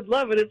me. I would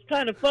love it. It's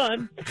kind of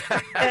fun.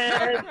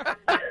 And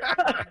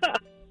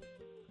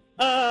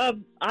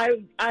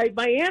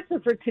my answer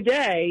for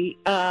today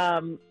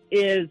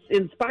is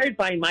inspired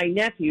by my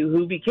nephew,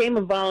 who became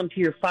a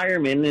volunteer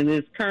fireman and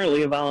is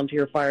currently a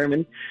volunteer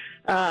fireman.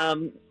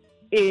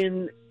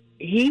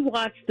 He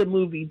watched the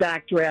movie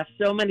Backdraft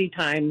so many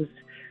times,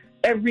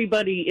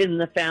 everybody in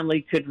the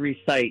family could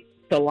recite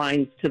the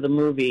lines to the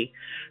movie.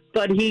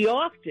 But he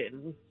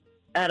often,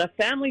 at a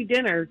family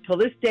dinner till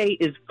this day,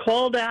 is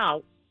called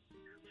out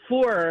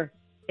for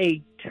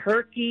a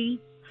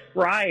turkey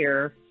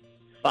fryer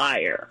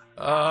fire.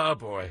 Oh,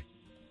 boy.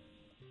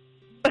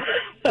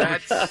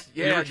 That's,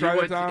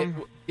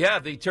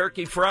 the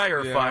turkey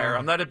fryer fire.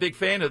 I'm not a big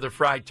fan of the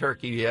fried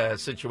turkey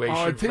situation.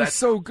 Oh, it tastes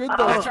so good,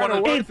 though.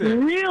 It's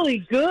really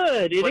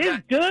good. It is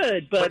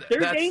good, but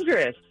they're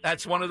dangerous.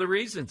 That's one of the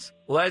reasons.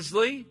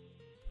 Leslie,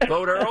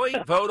 vote early,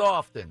 vote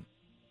often.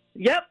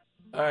 Yep.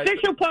 All right.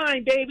 Fisher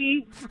Pine,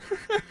 baby.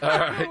 All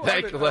right.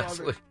 Thank you,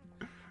 Leslie.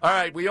 All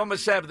right. We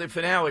almost have the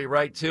finale,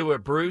 right, too,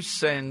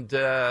 Bruce and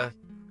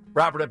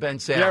Robert Ben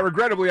Salem. Yeah,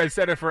 regrettably, I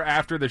said it for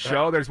after the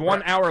show. There's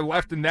 1 hour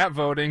left in that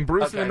voting.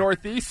 Bruce in the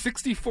Northeast,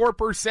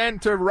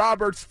 64% to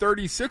Robert's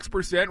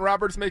 36%.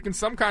 Robert's making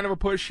some kind of a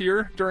push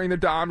here during the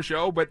Dom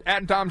Show, but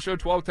at Dom Show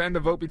 1210 to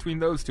vote between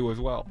those two as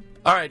well.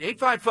 All right,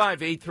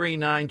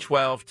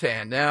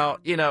 855-839-1210. Now,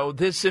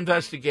 this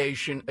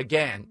investigation,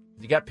 again,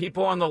 you got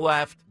people on the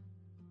left.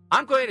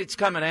 I'm glad it's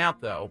coming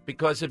out, though,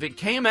 because if it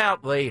came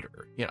out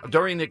later,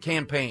 during the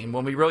campaign,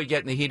 when we really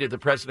get in the heat of the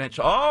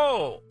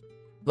presidential,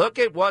 look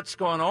at what's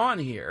going on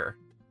here.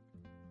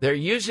 They're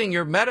using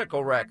your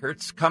medical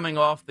records coming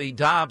off the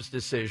Dobbs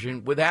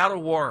decision without a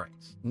warrant.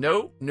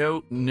 No,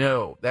 no,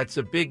 no. That's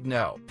a big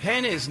no.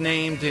 Penn is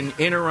named an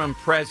interim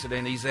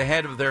president. He's the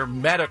head of their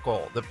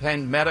the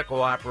Penn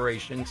medical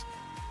operations.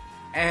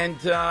 And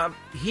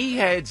he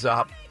heads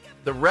up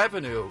the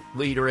revenue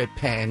leader at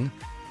Penn,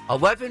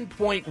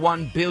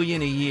 $11.1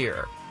 billion a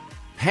year.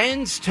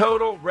 Penn's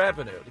total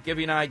revenue, to give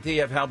you an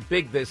idea of how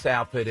big this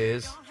outfit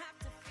is,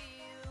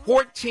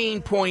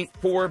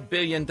 $14.4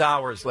 billion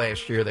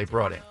last year they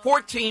brought in.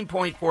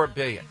 $14.4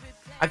 billion.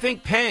 I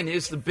think Penn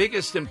is the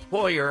biggest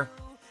employer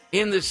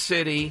in the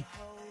city,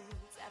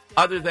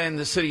 other than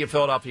the city of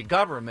Philadelphia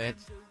government.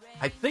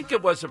 I think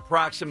it was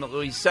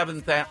approximately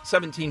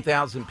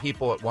 17,000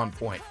 people at one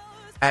point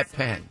at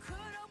Penn.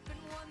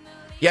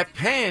 Yet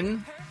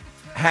Penn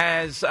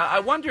has, I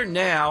wonder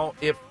now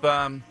if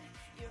the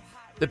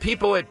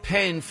people at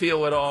Penn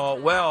feel at all,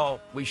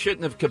 well, we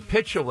shouldn't have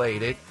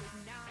capitulated.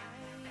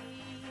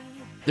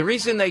 The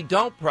reason they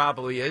don't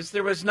probably is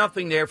there was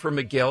nothing there for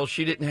McGill.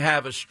 She didn't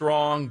have a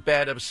strong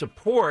bed of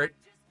support.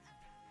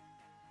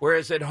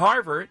 Whereas at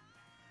Harvard,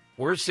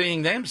 we're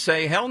seeing them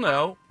say, hell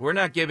no, we're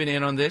not giving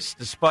in on this,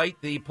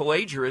 despite the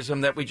plagiarism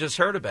that we just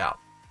heard about.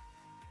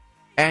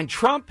 And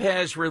Trump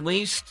has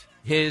released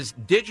his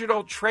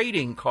digital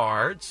trading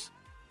cards,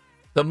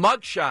 the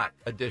mugshot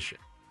edition.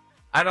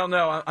 I don't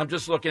know. I'm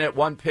just looking at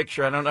one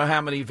picture. I don't know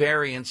how many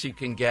variants you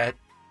can get.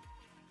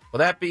 Will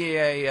that be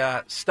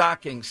a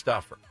stocking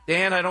stuffer?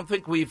 Dan, I don't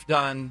think we've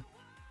done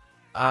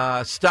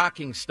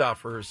stocking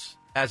stuffers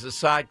as a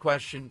side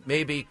question,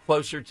 maybe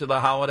closer to the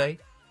holiday.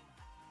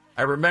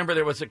 I remember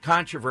there was a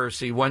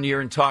controversy one year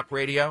in talk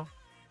radio.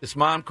 This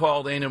mom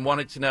called in and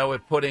wanted to know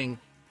if putting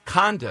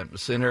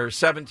condoms in her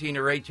 17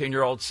 or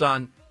 18-year-old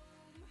son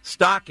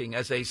stocking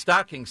as a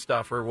stocking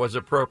stuffer was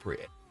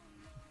appropriate.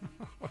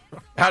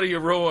 How do you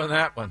rule on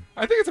that one?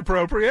 I think it's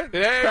appropriate.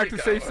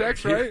 Practice safe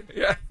sex, right?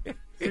 Yeah.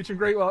 Teaching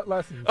great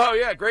lessons. Oh,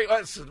 yeah, great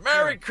lessons.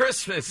 Merry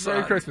Christmas, son.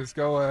 Merry Christmas.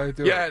 Go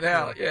do it. Yeah,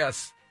 now,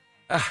 yes.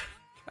 God.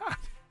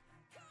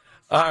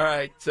 All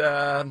right.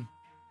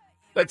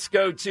 Let's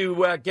go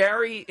to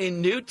Gary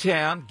in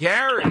Newtown.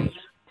 Gary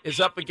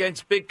is up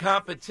against big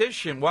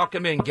competition.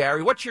 Welcome in,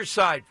 Gary. What's your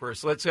side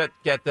first? Let's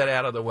get that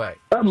out of the way.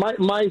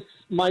 My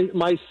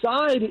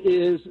side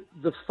is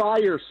the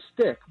fire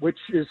stick, which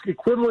is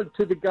equivalent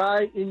to the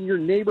guy in your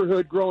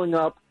neighborhood growing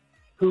up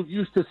who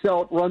used to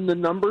sell Run the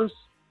Numbers.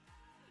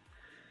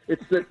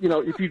 It's that,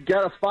 if you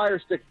got a fire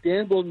stick,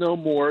 Dan will know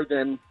more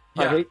than,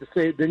 I hate to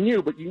say it, than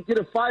you, but you can get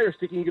a fire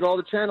stick and you can get all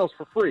the channels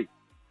for free.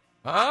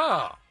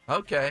 Oh,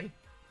 okay.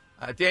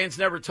 Dan's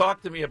never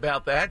talked to me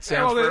about that.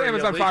 Sounds the very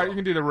Amazon illegal. Fire, you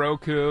can do the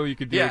Roku, you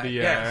could do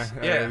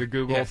the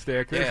Google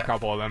stick. There's a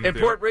couple of them. In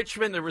Port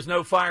Richmond, there was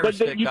no fire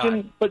stick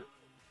guy.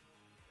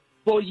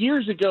 Well,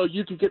 years ago,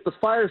 you could get the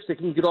fire stick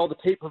and you get all the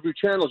pay-per-view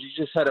channels. You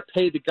just had to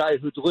pay the guy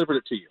who delivered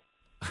it to you.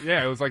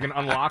 Yeah, it was like an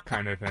unlock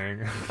kind of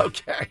thing.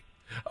 Okay.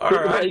 All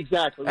right.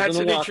 Exactly. That's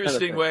an interesting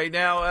kind of way.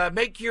 Now,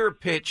 make your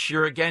pitch.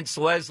 You're against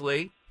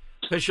Leslie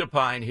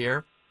Bishopine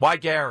here. Why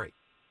Gary?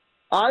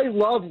 I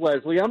love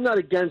Leslie. I'm not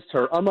against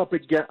her. I'm up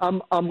against.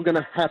 I'm going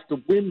to have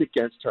to win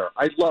against her.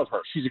 I love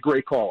her. She's a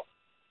great caller.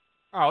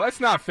 Oh, that's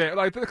not fair.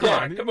 Like,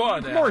 come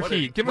on. Now. More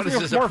heat. Give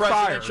us more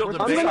fire. Hold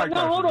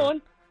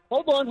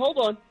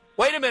on.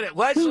 Wait a minute.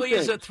 Leslie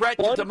is a threat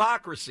to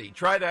democracy.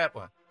 Try that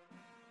one.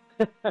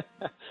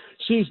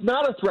 She's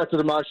not a threat to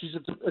democracy.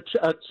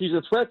 She's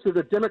a threat to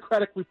the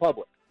Democratic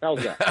Republic.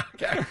 How's that?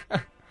 Okay.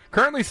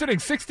 Currently sitting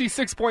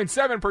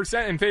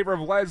 66.7% in favor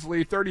of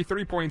Leslie,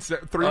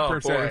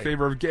 33.3% in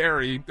favor of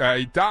Gary.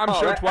 Dom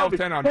Show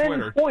 1210 on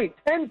Twitter.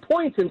 10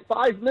 points in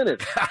 5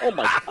 minutes. Oh,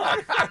 my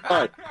God. All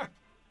right.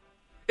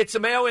 It's a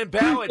mail-in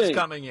ballots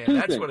coming in.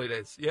 That's what it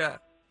is. Yeah.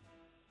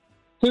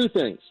 Two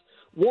things.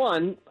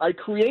 One, I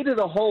created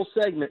a whole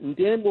segment, and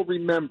Dan will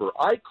remember.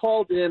 I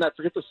called in. I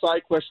forget the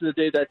side question of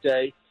the day that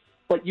day.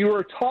 But you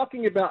were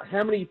talking about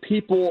how many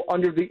people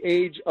under the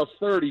age of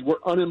 30 were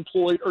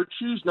unemployed or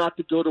choose not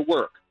to go to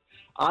work.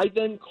 I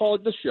then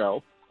called the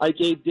show. I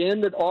gave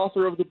Dan the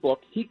author of the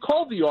book. He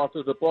called the author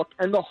of the book,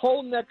 and the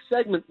whole next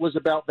segment was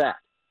about that.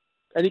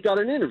 And he got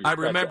an interview. I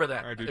remember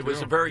that. It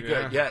was very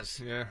good,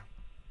 yes. Yeah.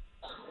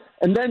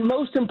 And then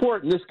most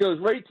important, this goes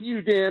right to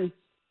you, Dan.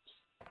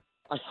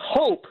 I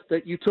hope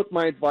that you took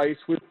my advice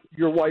with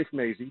your wife,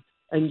 Maisie,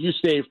 and you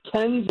saved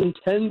tens and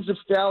tens of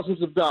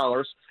thousands of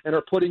dollars and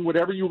are putting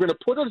whatever you were going to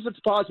put as a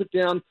deposit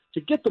down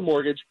to get the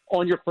mortgage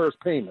on your first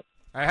payment.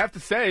 I have to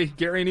say,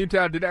 Gary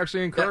Newtown did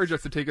actually encourage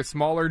us to take a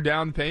smaller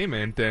down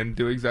payment and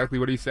do exactly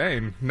what he's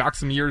saying. Knock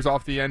some years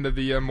off the end of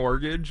the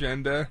mortgage.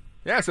 And,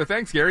 so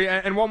thanks, Gary.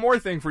 And one more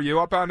thing for you.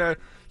 Up on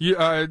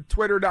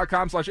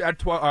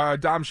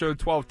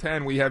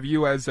twitter.com/@DomShow1210, we have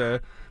you as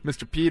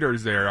Mr.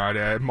 Peters there on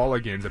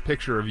Mulligan's, a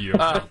picture of you.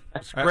 Oh,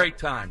 it's a great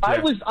time.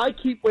 I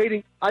keep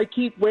waiting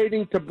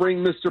to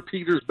bring Mr.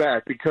 Peters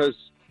back because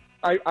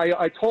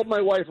I told my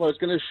wife I was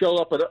going to show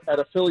up at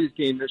a Phillies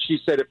game, and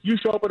she said, if you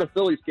show up at a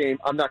Phillies game,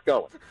 I'm not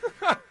going.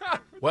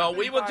 Well,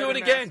 we will do it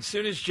again as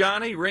soon as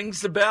Johnny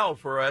rings the bell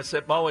for us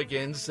at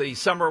Mulligan's, the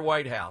Summer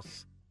White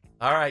House.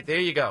 All right, there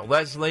you go.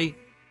 Leslie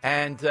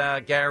and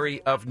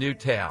Gary of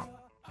Newtown.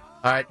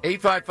 All right,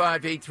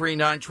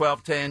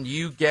 855-839-1210,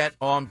 you get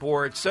on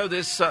board. So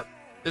this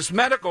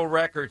medical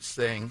records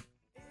thing,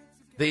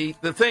 the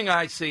thing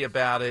I see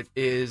about it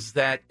is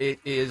that it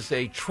is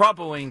a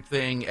troubling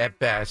thing at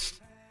best.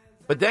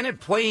 But then it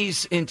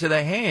plays into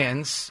the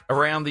hands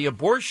around the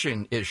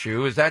abortion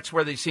issue, as that's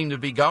where they seem to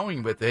be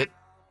going with it.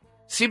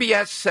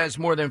 CBS says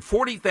more than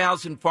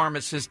 40,000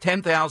 pharmacists,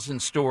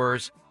 10,000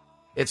 stores.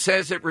 It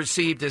says it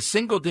received a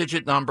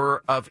single-digit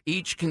number of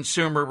each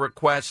consumer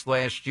request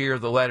last year,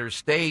 the letter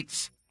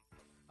states.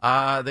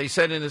 They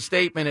said in a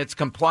statement it's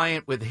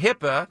compliant with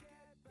HIPAA.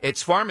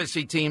 Its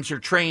pharmacy teams are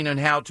trained on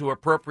how to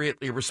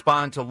appropriately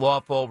respond to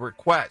lawful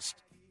requests.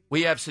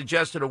 We have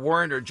suggested a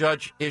warrant or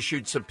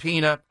judge-issued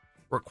subpoena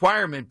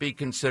requirement be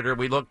considered.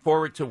 We look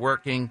forward to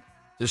working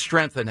to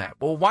strengthen that.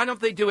 Well, why don't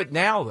they do it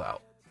now,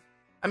 though?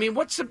 I mean,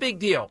 what's the big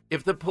deal?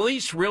 If the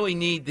police really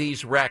need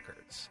these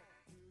records,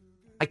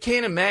 I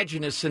can't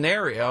imagine a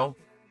scenario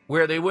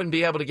where they wouldn't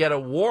be able to get a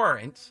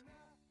warrant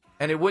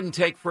and it wouldn't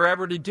take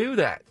forever to do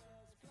that.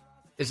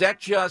 Is that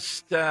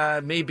just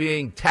me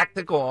being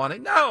technical on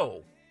it?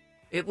 No.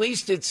 At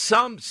least it's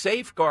some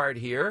safeguard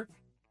here.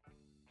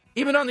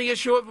 Even on the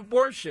issue of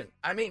abortion.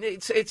 I mean,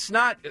 it's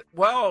not,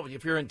 well,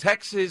 if you're in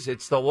Texas,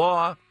 it's the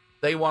law.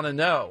 They want to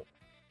know.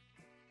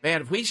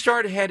 Man, if we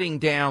start heading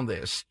down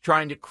this,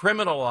 trying to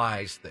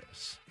criminalize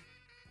this,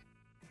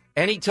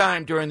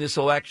 anytime during this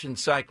election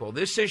cycle,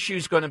 this issue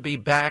is going to be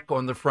back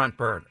on the front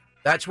burner.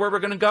 That's where we're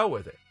going to go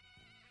with it.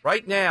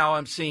 Right now,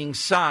 I'm seeing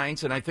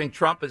signs, and I think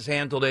Trump has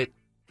handled it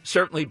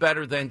certainly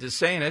better than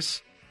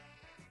DeSantis.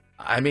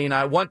 I mean,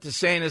 I want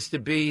DeSantis to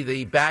be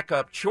the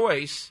backup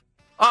choice.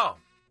 Oh,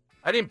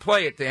 I didn't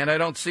play it, Dan. I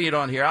don't see it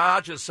on here.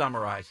 I'll just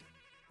summarize it.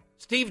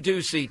 Steve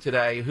Doocy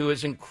today, who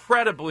is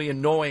incredibly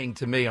annoying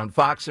to me on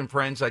Fox and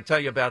Friends. I tell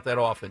you about that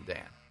often,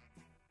 Dan.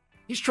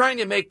 He's trying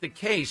to make the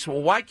case,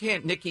 well, why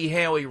can't Nikki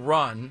Haley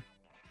run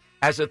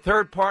as a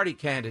third-party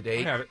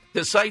candidate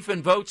to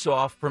siphon votes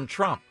off from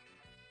Trump?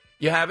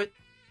 You have it?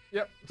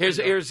 Yep. Here's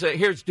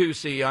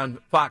Doocy on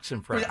Fox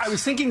and Friends. I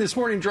was thinking this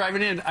morning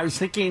driving in,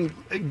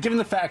 given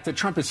the fact that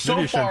Trump is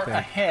so far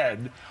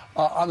ahead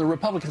on the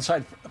Republican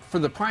side for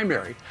the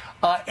primary,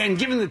 and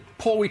given the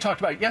poll we talked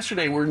about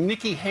yesterday where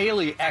Nikki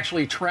Haley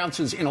actually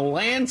trounces in a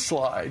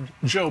landslide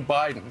Joe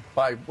Biden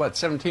by,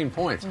 17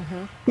 points,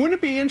 wouldn't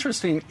it be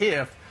interesting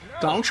if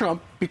Donald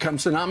Trump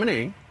becomes the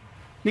nominee,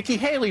 Nikki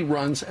Haley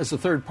runs as a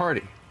third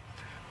party?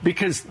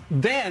 Because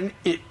then,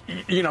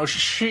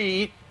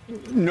 she...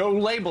 No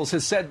Labels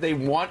has said they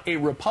want a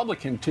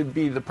Republican to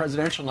be the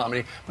presidential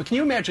nominee. But can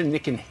you imagine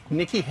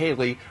Nikki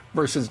Haley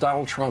versus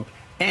Donald Trump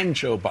and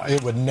Joe Biden?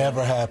 It would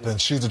never happen.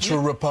 She's a true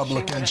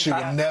Republican. She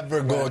would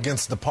never go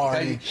against the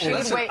party. She'd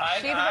wait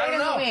in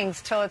the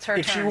wings till it's her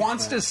turn. If she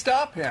wants to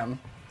stop him,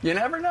 you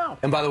never know.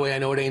 And by the way, I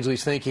know what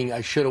Ainsley's thinking.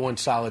 I should have won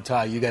solid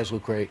tie. You guys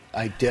look great.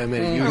 I damn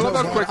it. I love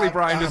how quickly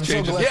Brian just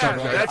changes the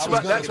subject.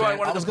 That's why I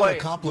wanted to play.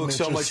 Looks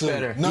so much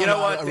better. You know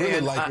what? I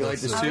really like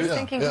this. I was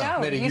thinking,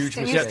 you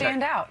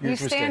stand out. You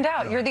stand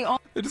out. You're the only.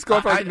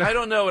 I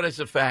don't know it as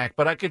a fact,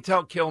 but I could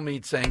tell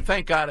Kilmeade saying,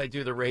 thank God I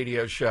do the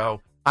radio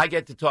show. I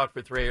get to talk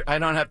for 3 hours. I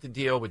don't have to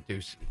deal with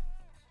Doocy.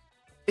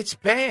 It's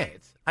bad.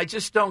 I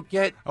just don't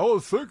get... I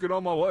was thinking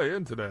on my way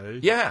in today.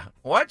 Yeah.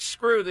 Let's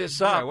screw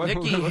this up.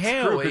 Nikki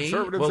Haley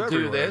will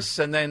do this,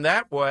 and then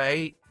that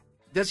way...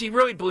 Does he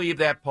really believe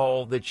that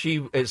poll, that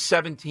she is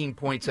 17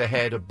 points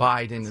ahead of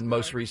Biden in the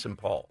most recent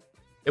poll?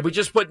 If we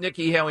just put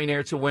Nikki Haley in there,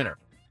 it's a winner.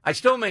 I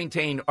still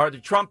maintain, are the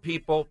Trump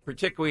people,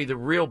 particularly the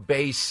real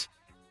base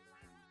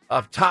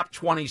of top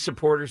 20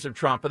 supporters of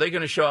Trump, are they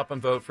going to show up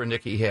and vote for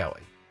Nikki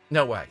Haley?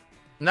 No way.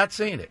 I'm not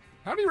seeing it.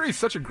 How do you raise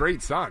such a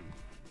great son?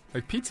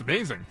 Like, Pete's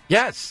amazing.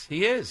 Yes,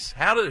 he is.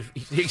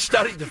 He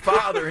studied the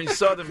father and he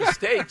saw the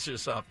mistakes or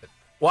something.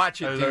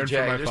 Watch it,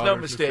 DJ. There's no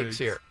mistakes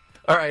here.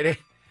 All right.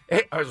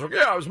 Hey,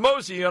 I was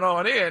moseying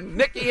on in.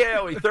 Nikki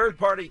Haley,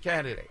 third-party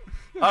candidate.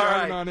 All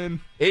right.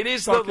 It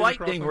is the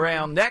lightning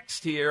round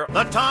next here.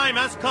 The time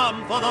has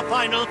come for the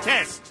final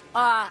test.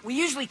 We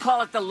usually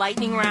call it the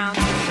lightning round.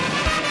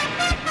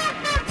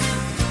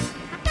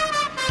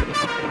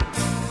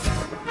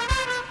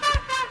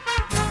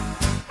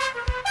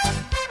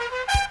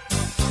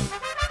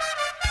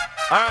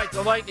 All right,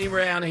 the lightning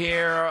round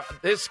here.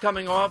 This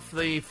coming off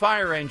the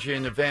fire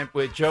engine event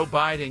with Joe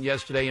Biden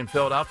yesterday in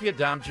Philadelphia,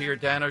 Dom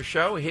Giordano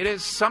show. It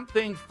is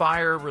something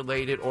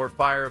fire-related or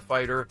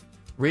firefighter,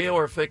 real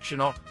or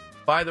fictional.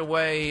 By the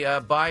way,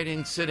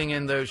 Biden sitting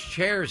in those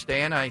chairs,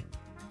 Dan, I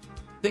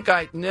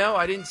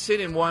didn't sit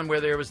in one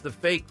where there was the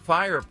fake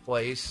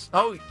fireplace.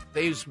 Oh,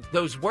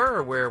 those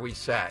were where we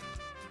sat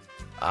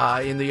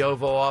in the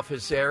Oval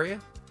Office area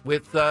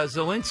with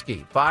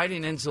Zelensky.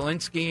 Biden and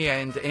Zelensky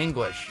and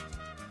English.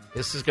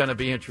 This is going to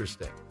be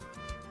interesting.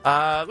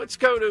 Let's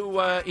go to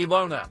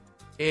Ilona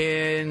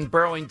in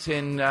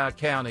Burlington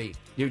County,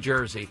 New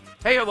Jersey.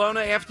 Hey,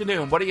 Ilona,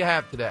 afternoon. What do you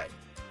have today?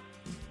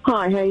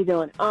 Hi, how you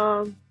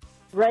doing?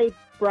 Ray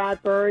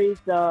Bradbury's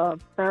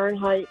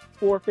Fahrenheit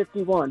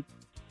 451.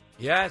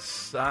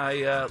 Yes,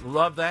 I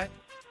love that.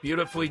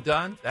 Beautifully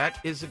done. That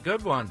is a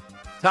good one.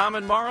 Tom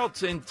in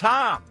Marlton.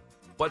 Tom,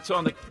 what's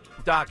on the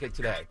docket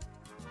today?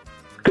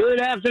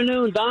 Good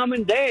afternoon, Dom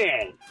and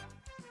Dan.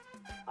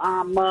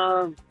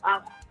 I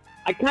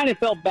kind of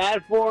felt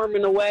bad for him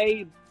in a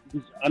way.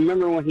 I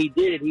remember when he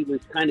did it, he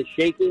was kind of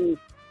shaking,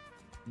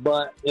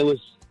 but it was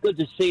good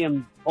to see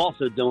him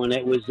also doing it.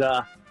 It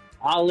was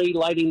Ali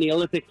lighting the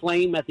Olympic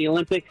flame at the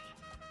Olympics.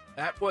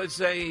 That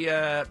was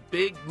a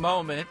big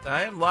moment.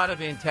 I had a lot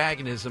of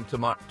antagonism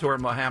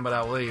toward Muhammad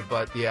Ali,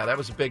 but yeah, that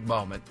was a big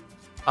moment.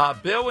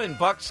 Bill in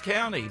Bucks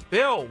County.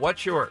 Bill,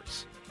 what's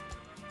yours?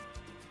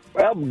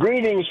 Well,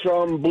 greetings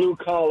from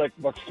blue-collar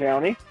Bucks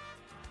County.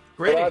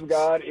 Greetings. What I've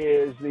got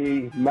is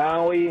the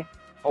Maui,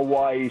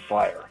 Hawaii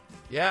fire.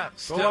 Yeah,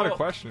 still a lot of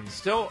questions.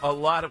 Still a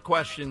lot of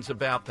questions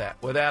about that,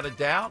 without a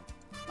doubt.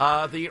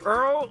 The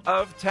Earl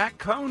of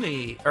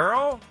Tacony.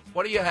 Earl,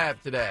 what do you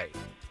have today?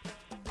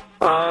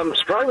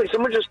 Strongly,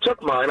 someone just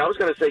took mine. I was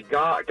going to say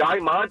Guy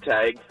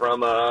Montag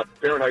from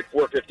Fahrenheit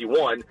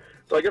 451,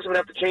 so I guess I'm going to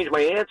have to change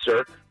my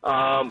answer,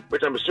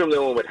 which I'm assuming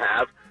no one would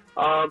have.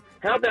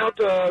 How about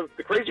The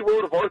Crazy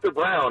World of Arthur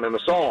Brown and the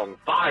song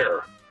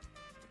Fire?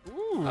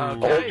 Ooh, I'll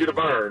hold you to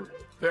burn.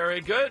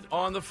 Very good.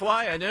 On the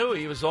fly, I knew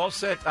he was all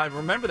set. I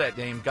remember that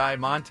name, Guy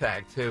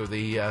Montag, too,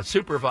 the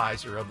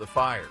supervisor of the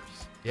fires.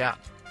 Yeah.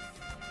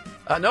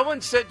 No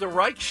one said the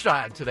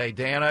Reichstag today,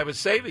 Dan. I was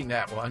saving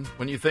that one.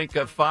 When you think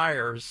of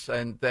fires,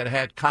 and that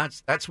had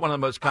that's one of the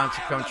most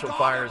consequential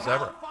fires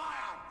ever.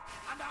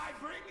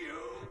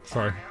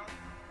 Sorry.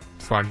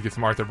 It's fine to get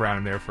some Arthur Brown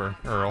in there for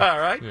Earl. All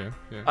right. Yeah.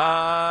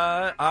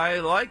 I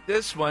like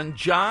this one.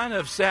 John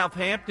of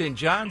Southampton.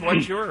 John,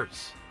 what's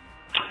yours?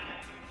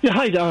 Yeah,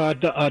 hi,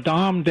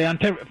 Dom, Dan.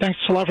 Thanks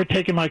a lot for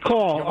taking my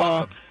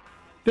call.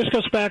 This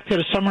goes back to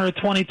the summer of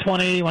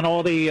 2020 when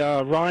all the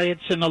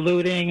riots and the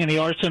looting and the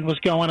arson was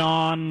going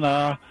on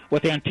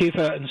with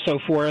Antifa and so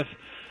forth.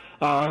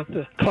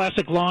 The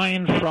classic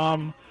line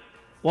from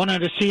one of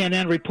the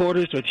CNN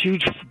reporters with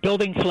huge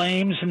building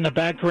flames in the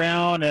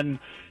background, and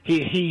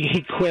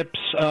he quips,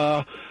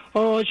 as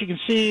you can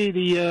see,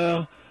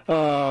 the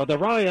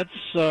riots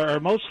are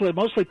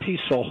mostly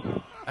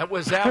peaceful. That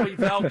was Ali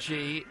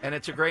Velci, and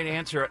it's a great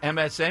answer.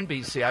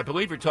 MSNBC. I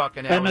believe you're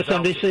talking Ali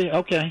MSNBC, Velci.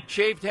 okay.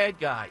 Shaved head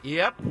guy.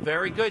 Yep,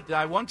 very good.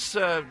 I once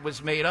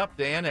was made up,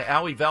 Dan.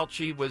 Ali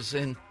Velci was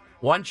in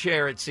one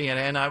chair at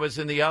CNN. I was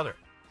in the other.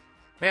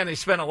 Man, they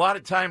spent a lot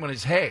of time on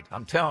his head.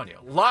 I'm telling you,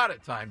 a lot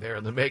of time there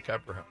in the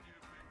makeup room.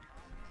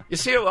 You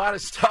see a lot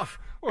of stuff.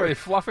 Were they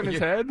fluffing his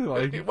head?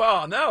 Like...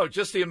 Well, no,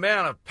 just the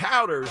amount of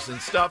powders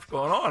and stuff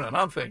going on. And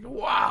I'm thinking,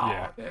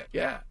 wow.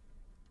 Yeah.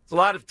 A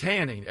lot of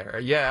tanning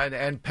there,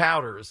 and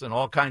powders and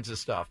all kinds of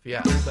stuff,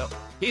 So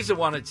he's the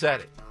one that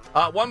said it.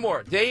 One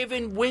more. Dave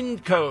in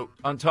Windcoat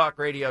on Talk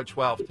Radio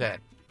 1210.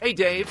 Hey,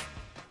 Dave.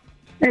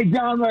 Hey,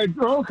 Dom,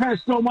 Earl kind of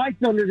stole my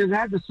thunder because I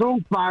had the Soul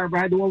Fire, but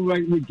I had the one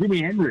with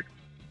Jimi Hendrix.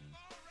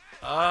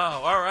 Oh,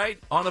 all right.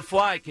 On the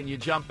fly, can you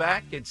jump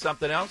back in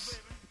something else?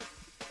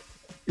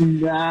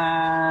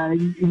 Nah,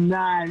 I'm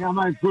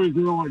not pretty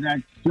good on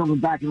that, jumping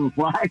back in the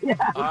fly.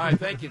 All right,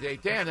 thank you,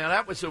 Dave. Dan, now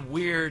that was a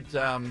weird...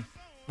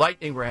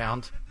 lightning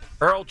round.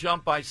 Earl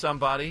jumped by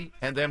somebody,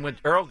 and then when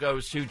Earl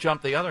goes to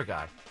jump the other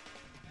guy.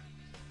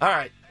 All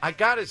right, I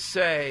got to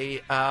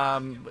say,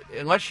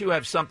 unless you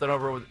have something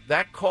over with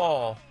that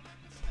call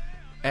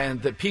and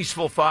the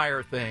peaceful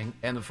fire thing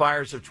and the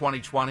fires of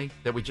 2020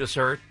 that we just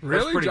heard.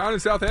 Really? John in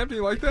Southampton,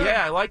 you like that?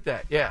 Yeah, I like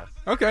that, yeah.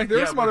 Okay,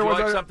 there's some other ones.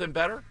 Like something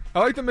better? I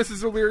like the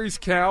Mrs. O'Leary's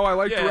Cow. I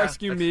like the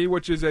Rescue Me,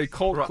 which is a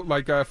cult,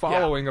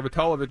 following of a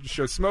television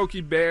show.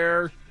 Smokey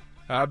Bear.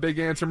 Big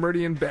Answer,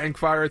 Meridian Bank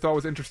Fire, I thought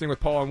was interesting with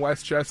Paul in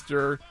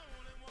Westchester.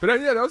 But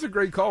that was a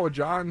great call with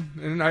John,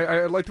 and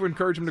I'd like to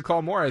encourage him to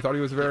call more. I thought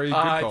he was a very good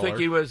caller. I think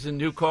he was a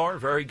new caller,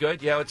 very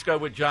good. Yeah, let's go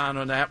with John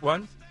on that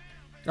one.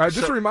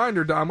 Just a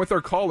reminder, Dom, with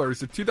our callers,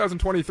 the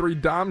 2023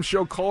 Dom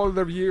Show Caller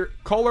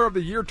of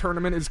the Year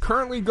tournament is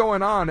currently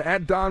going on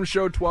at Dom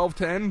Show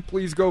 1210.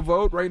 Please go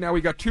vote. Right now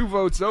we got 2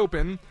 votes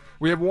open.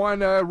 We have one,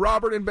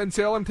 Robert in Ben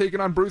Salem, taking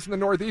on Bruce in the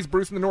Northeast.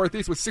 Bruce in the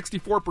Northeast with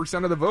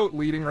 64% of the vote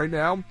leading right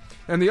now.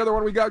 And the other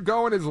one we got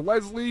going is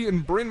Leslie in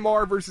Bryn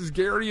Mawr versus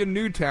Gary in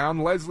Newtown.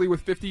 Leslie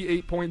with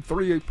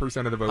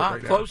 58.38% of the vote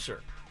right now.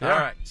 Closer. Yeah. All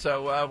right.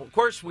 So, of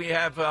course, we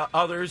have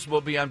others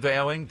we'll be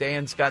unveiling.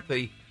 Dan's got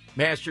the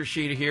master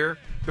sheet here.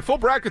 The full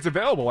bracket's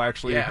available,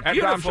 actually, at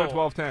Dom Show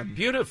 1210.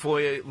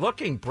 Beautifully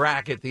looking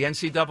bracket. The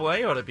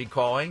NCAA ought to be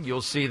calling.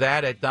 You'll see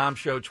that at Dom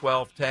Show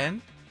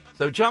 1210.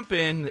 So jump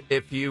in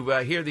if you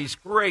hear these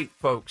great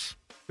folks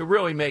who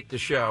really make the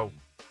show.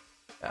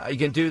 You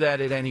can do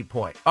that at any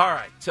point. All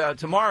right,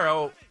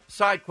 tomorrow,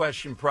 side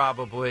question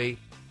probably,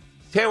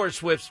 Taylor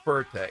Swift's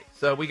birthday.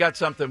 So we got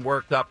something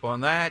worked up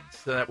on that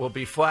that will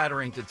be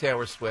flattering to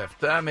Taylor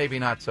Swift. Maybe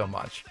not so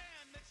much.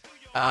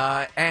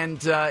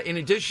 And in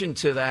addition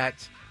to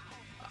that,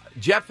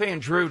 Jeff Van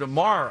Drew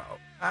tomorrow,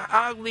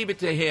 I'll leave it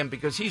to him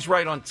because he's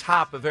right on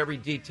top of every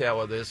detail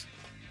of this.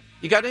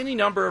 You got any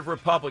number of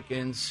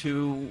Republicans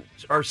who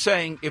are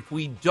saying if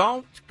we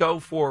don't go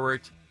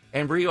forward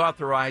and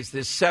reauthorize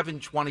this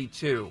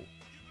 722,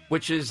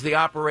 which is the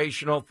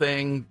operational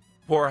thing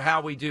for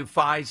how we do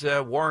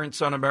FISA,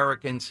 warrants on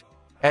Americans,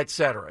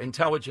 etc.,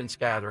 intelligence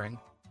gathering,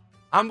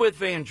 I'm with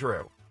Van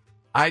Drew.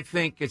 I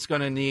think it's going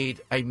to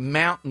need a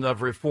mountain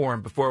of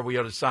reform before we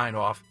ought to sign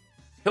off.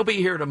 He'll be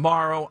here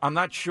tomorrow. I'm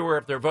not sure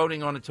if they're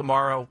voting on it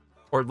tomorrow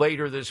or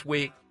later this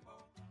week.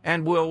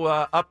 And we'll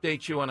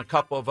update you on a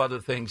couple of other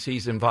things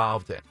he's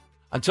involved in.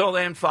 Until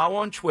then, follow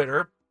on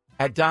Twitter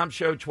at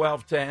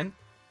DomShow1210.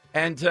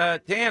 And,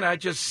 Dan, I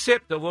just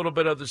sipped a little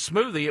bit of the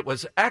smoothie. It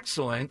was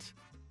excellent.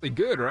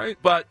 Good, right?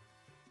 But,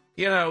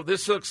 you know,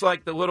 this looks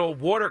like the little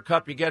water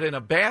cup you get in a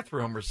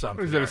bathroom or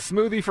something. Is it a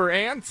smoothie for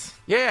ants?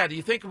 Yeah, do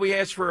you think we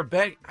asked for a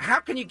bag?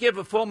 How can you give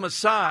a full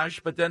massage,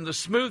 but then the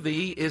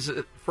smoothie is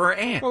for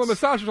ants? Well, the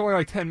massage is only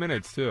like 10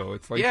 minutes, too.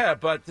 It's like yeah,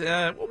 but,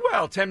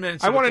 10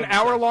 minutes. I want an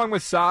hour-long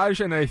massage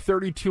and a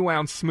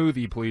 32-ounce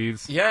smoothie,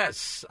 please.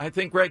 Yes, I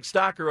think Greg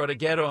Stocker ought to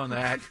get on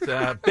that.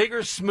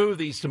 Bigger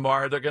smoothies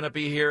tomorrow. They're going to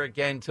be here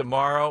again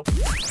tomorrow.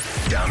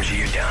 Dom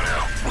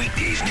Giordano,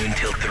 weekdays noon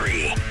till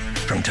 3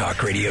 from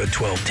Talk Radio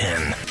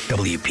 1210,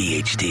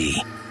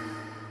 WPHT.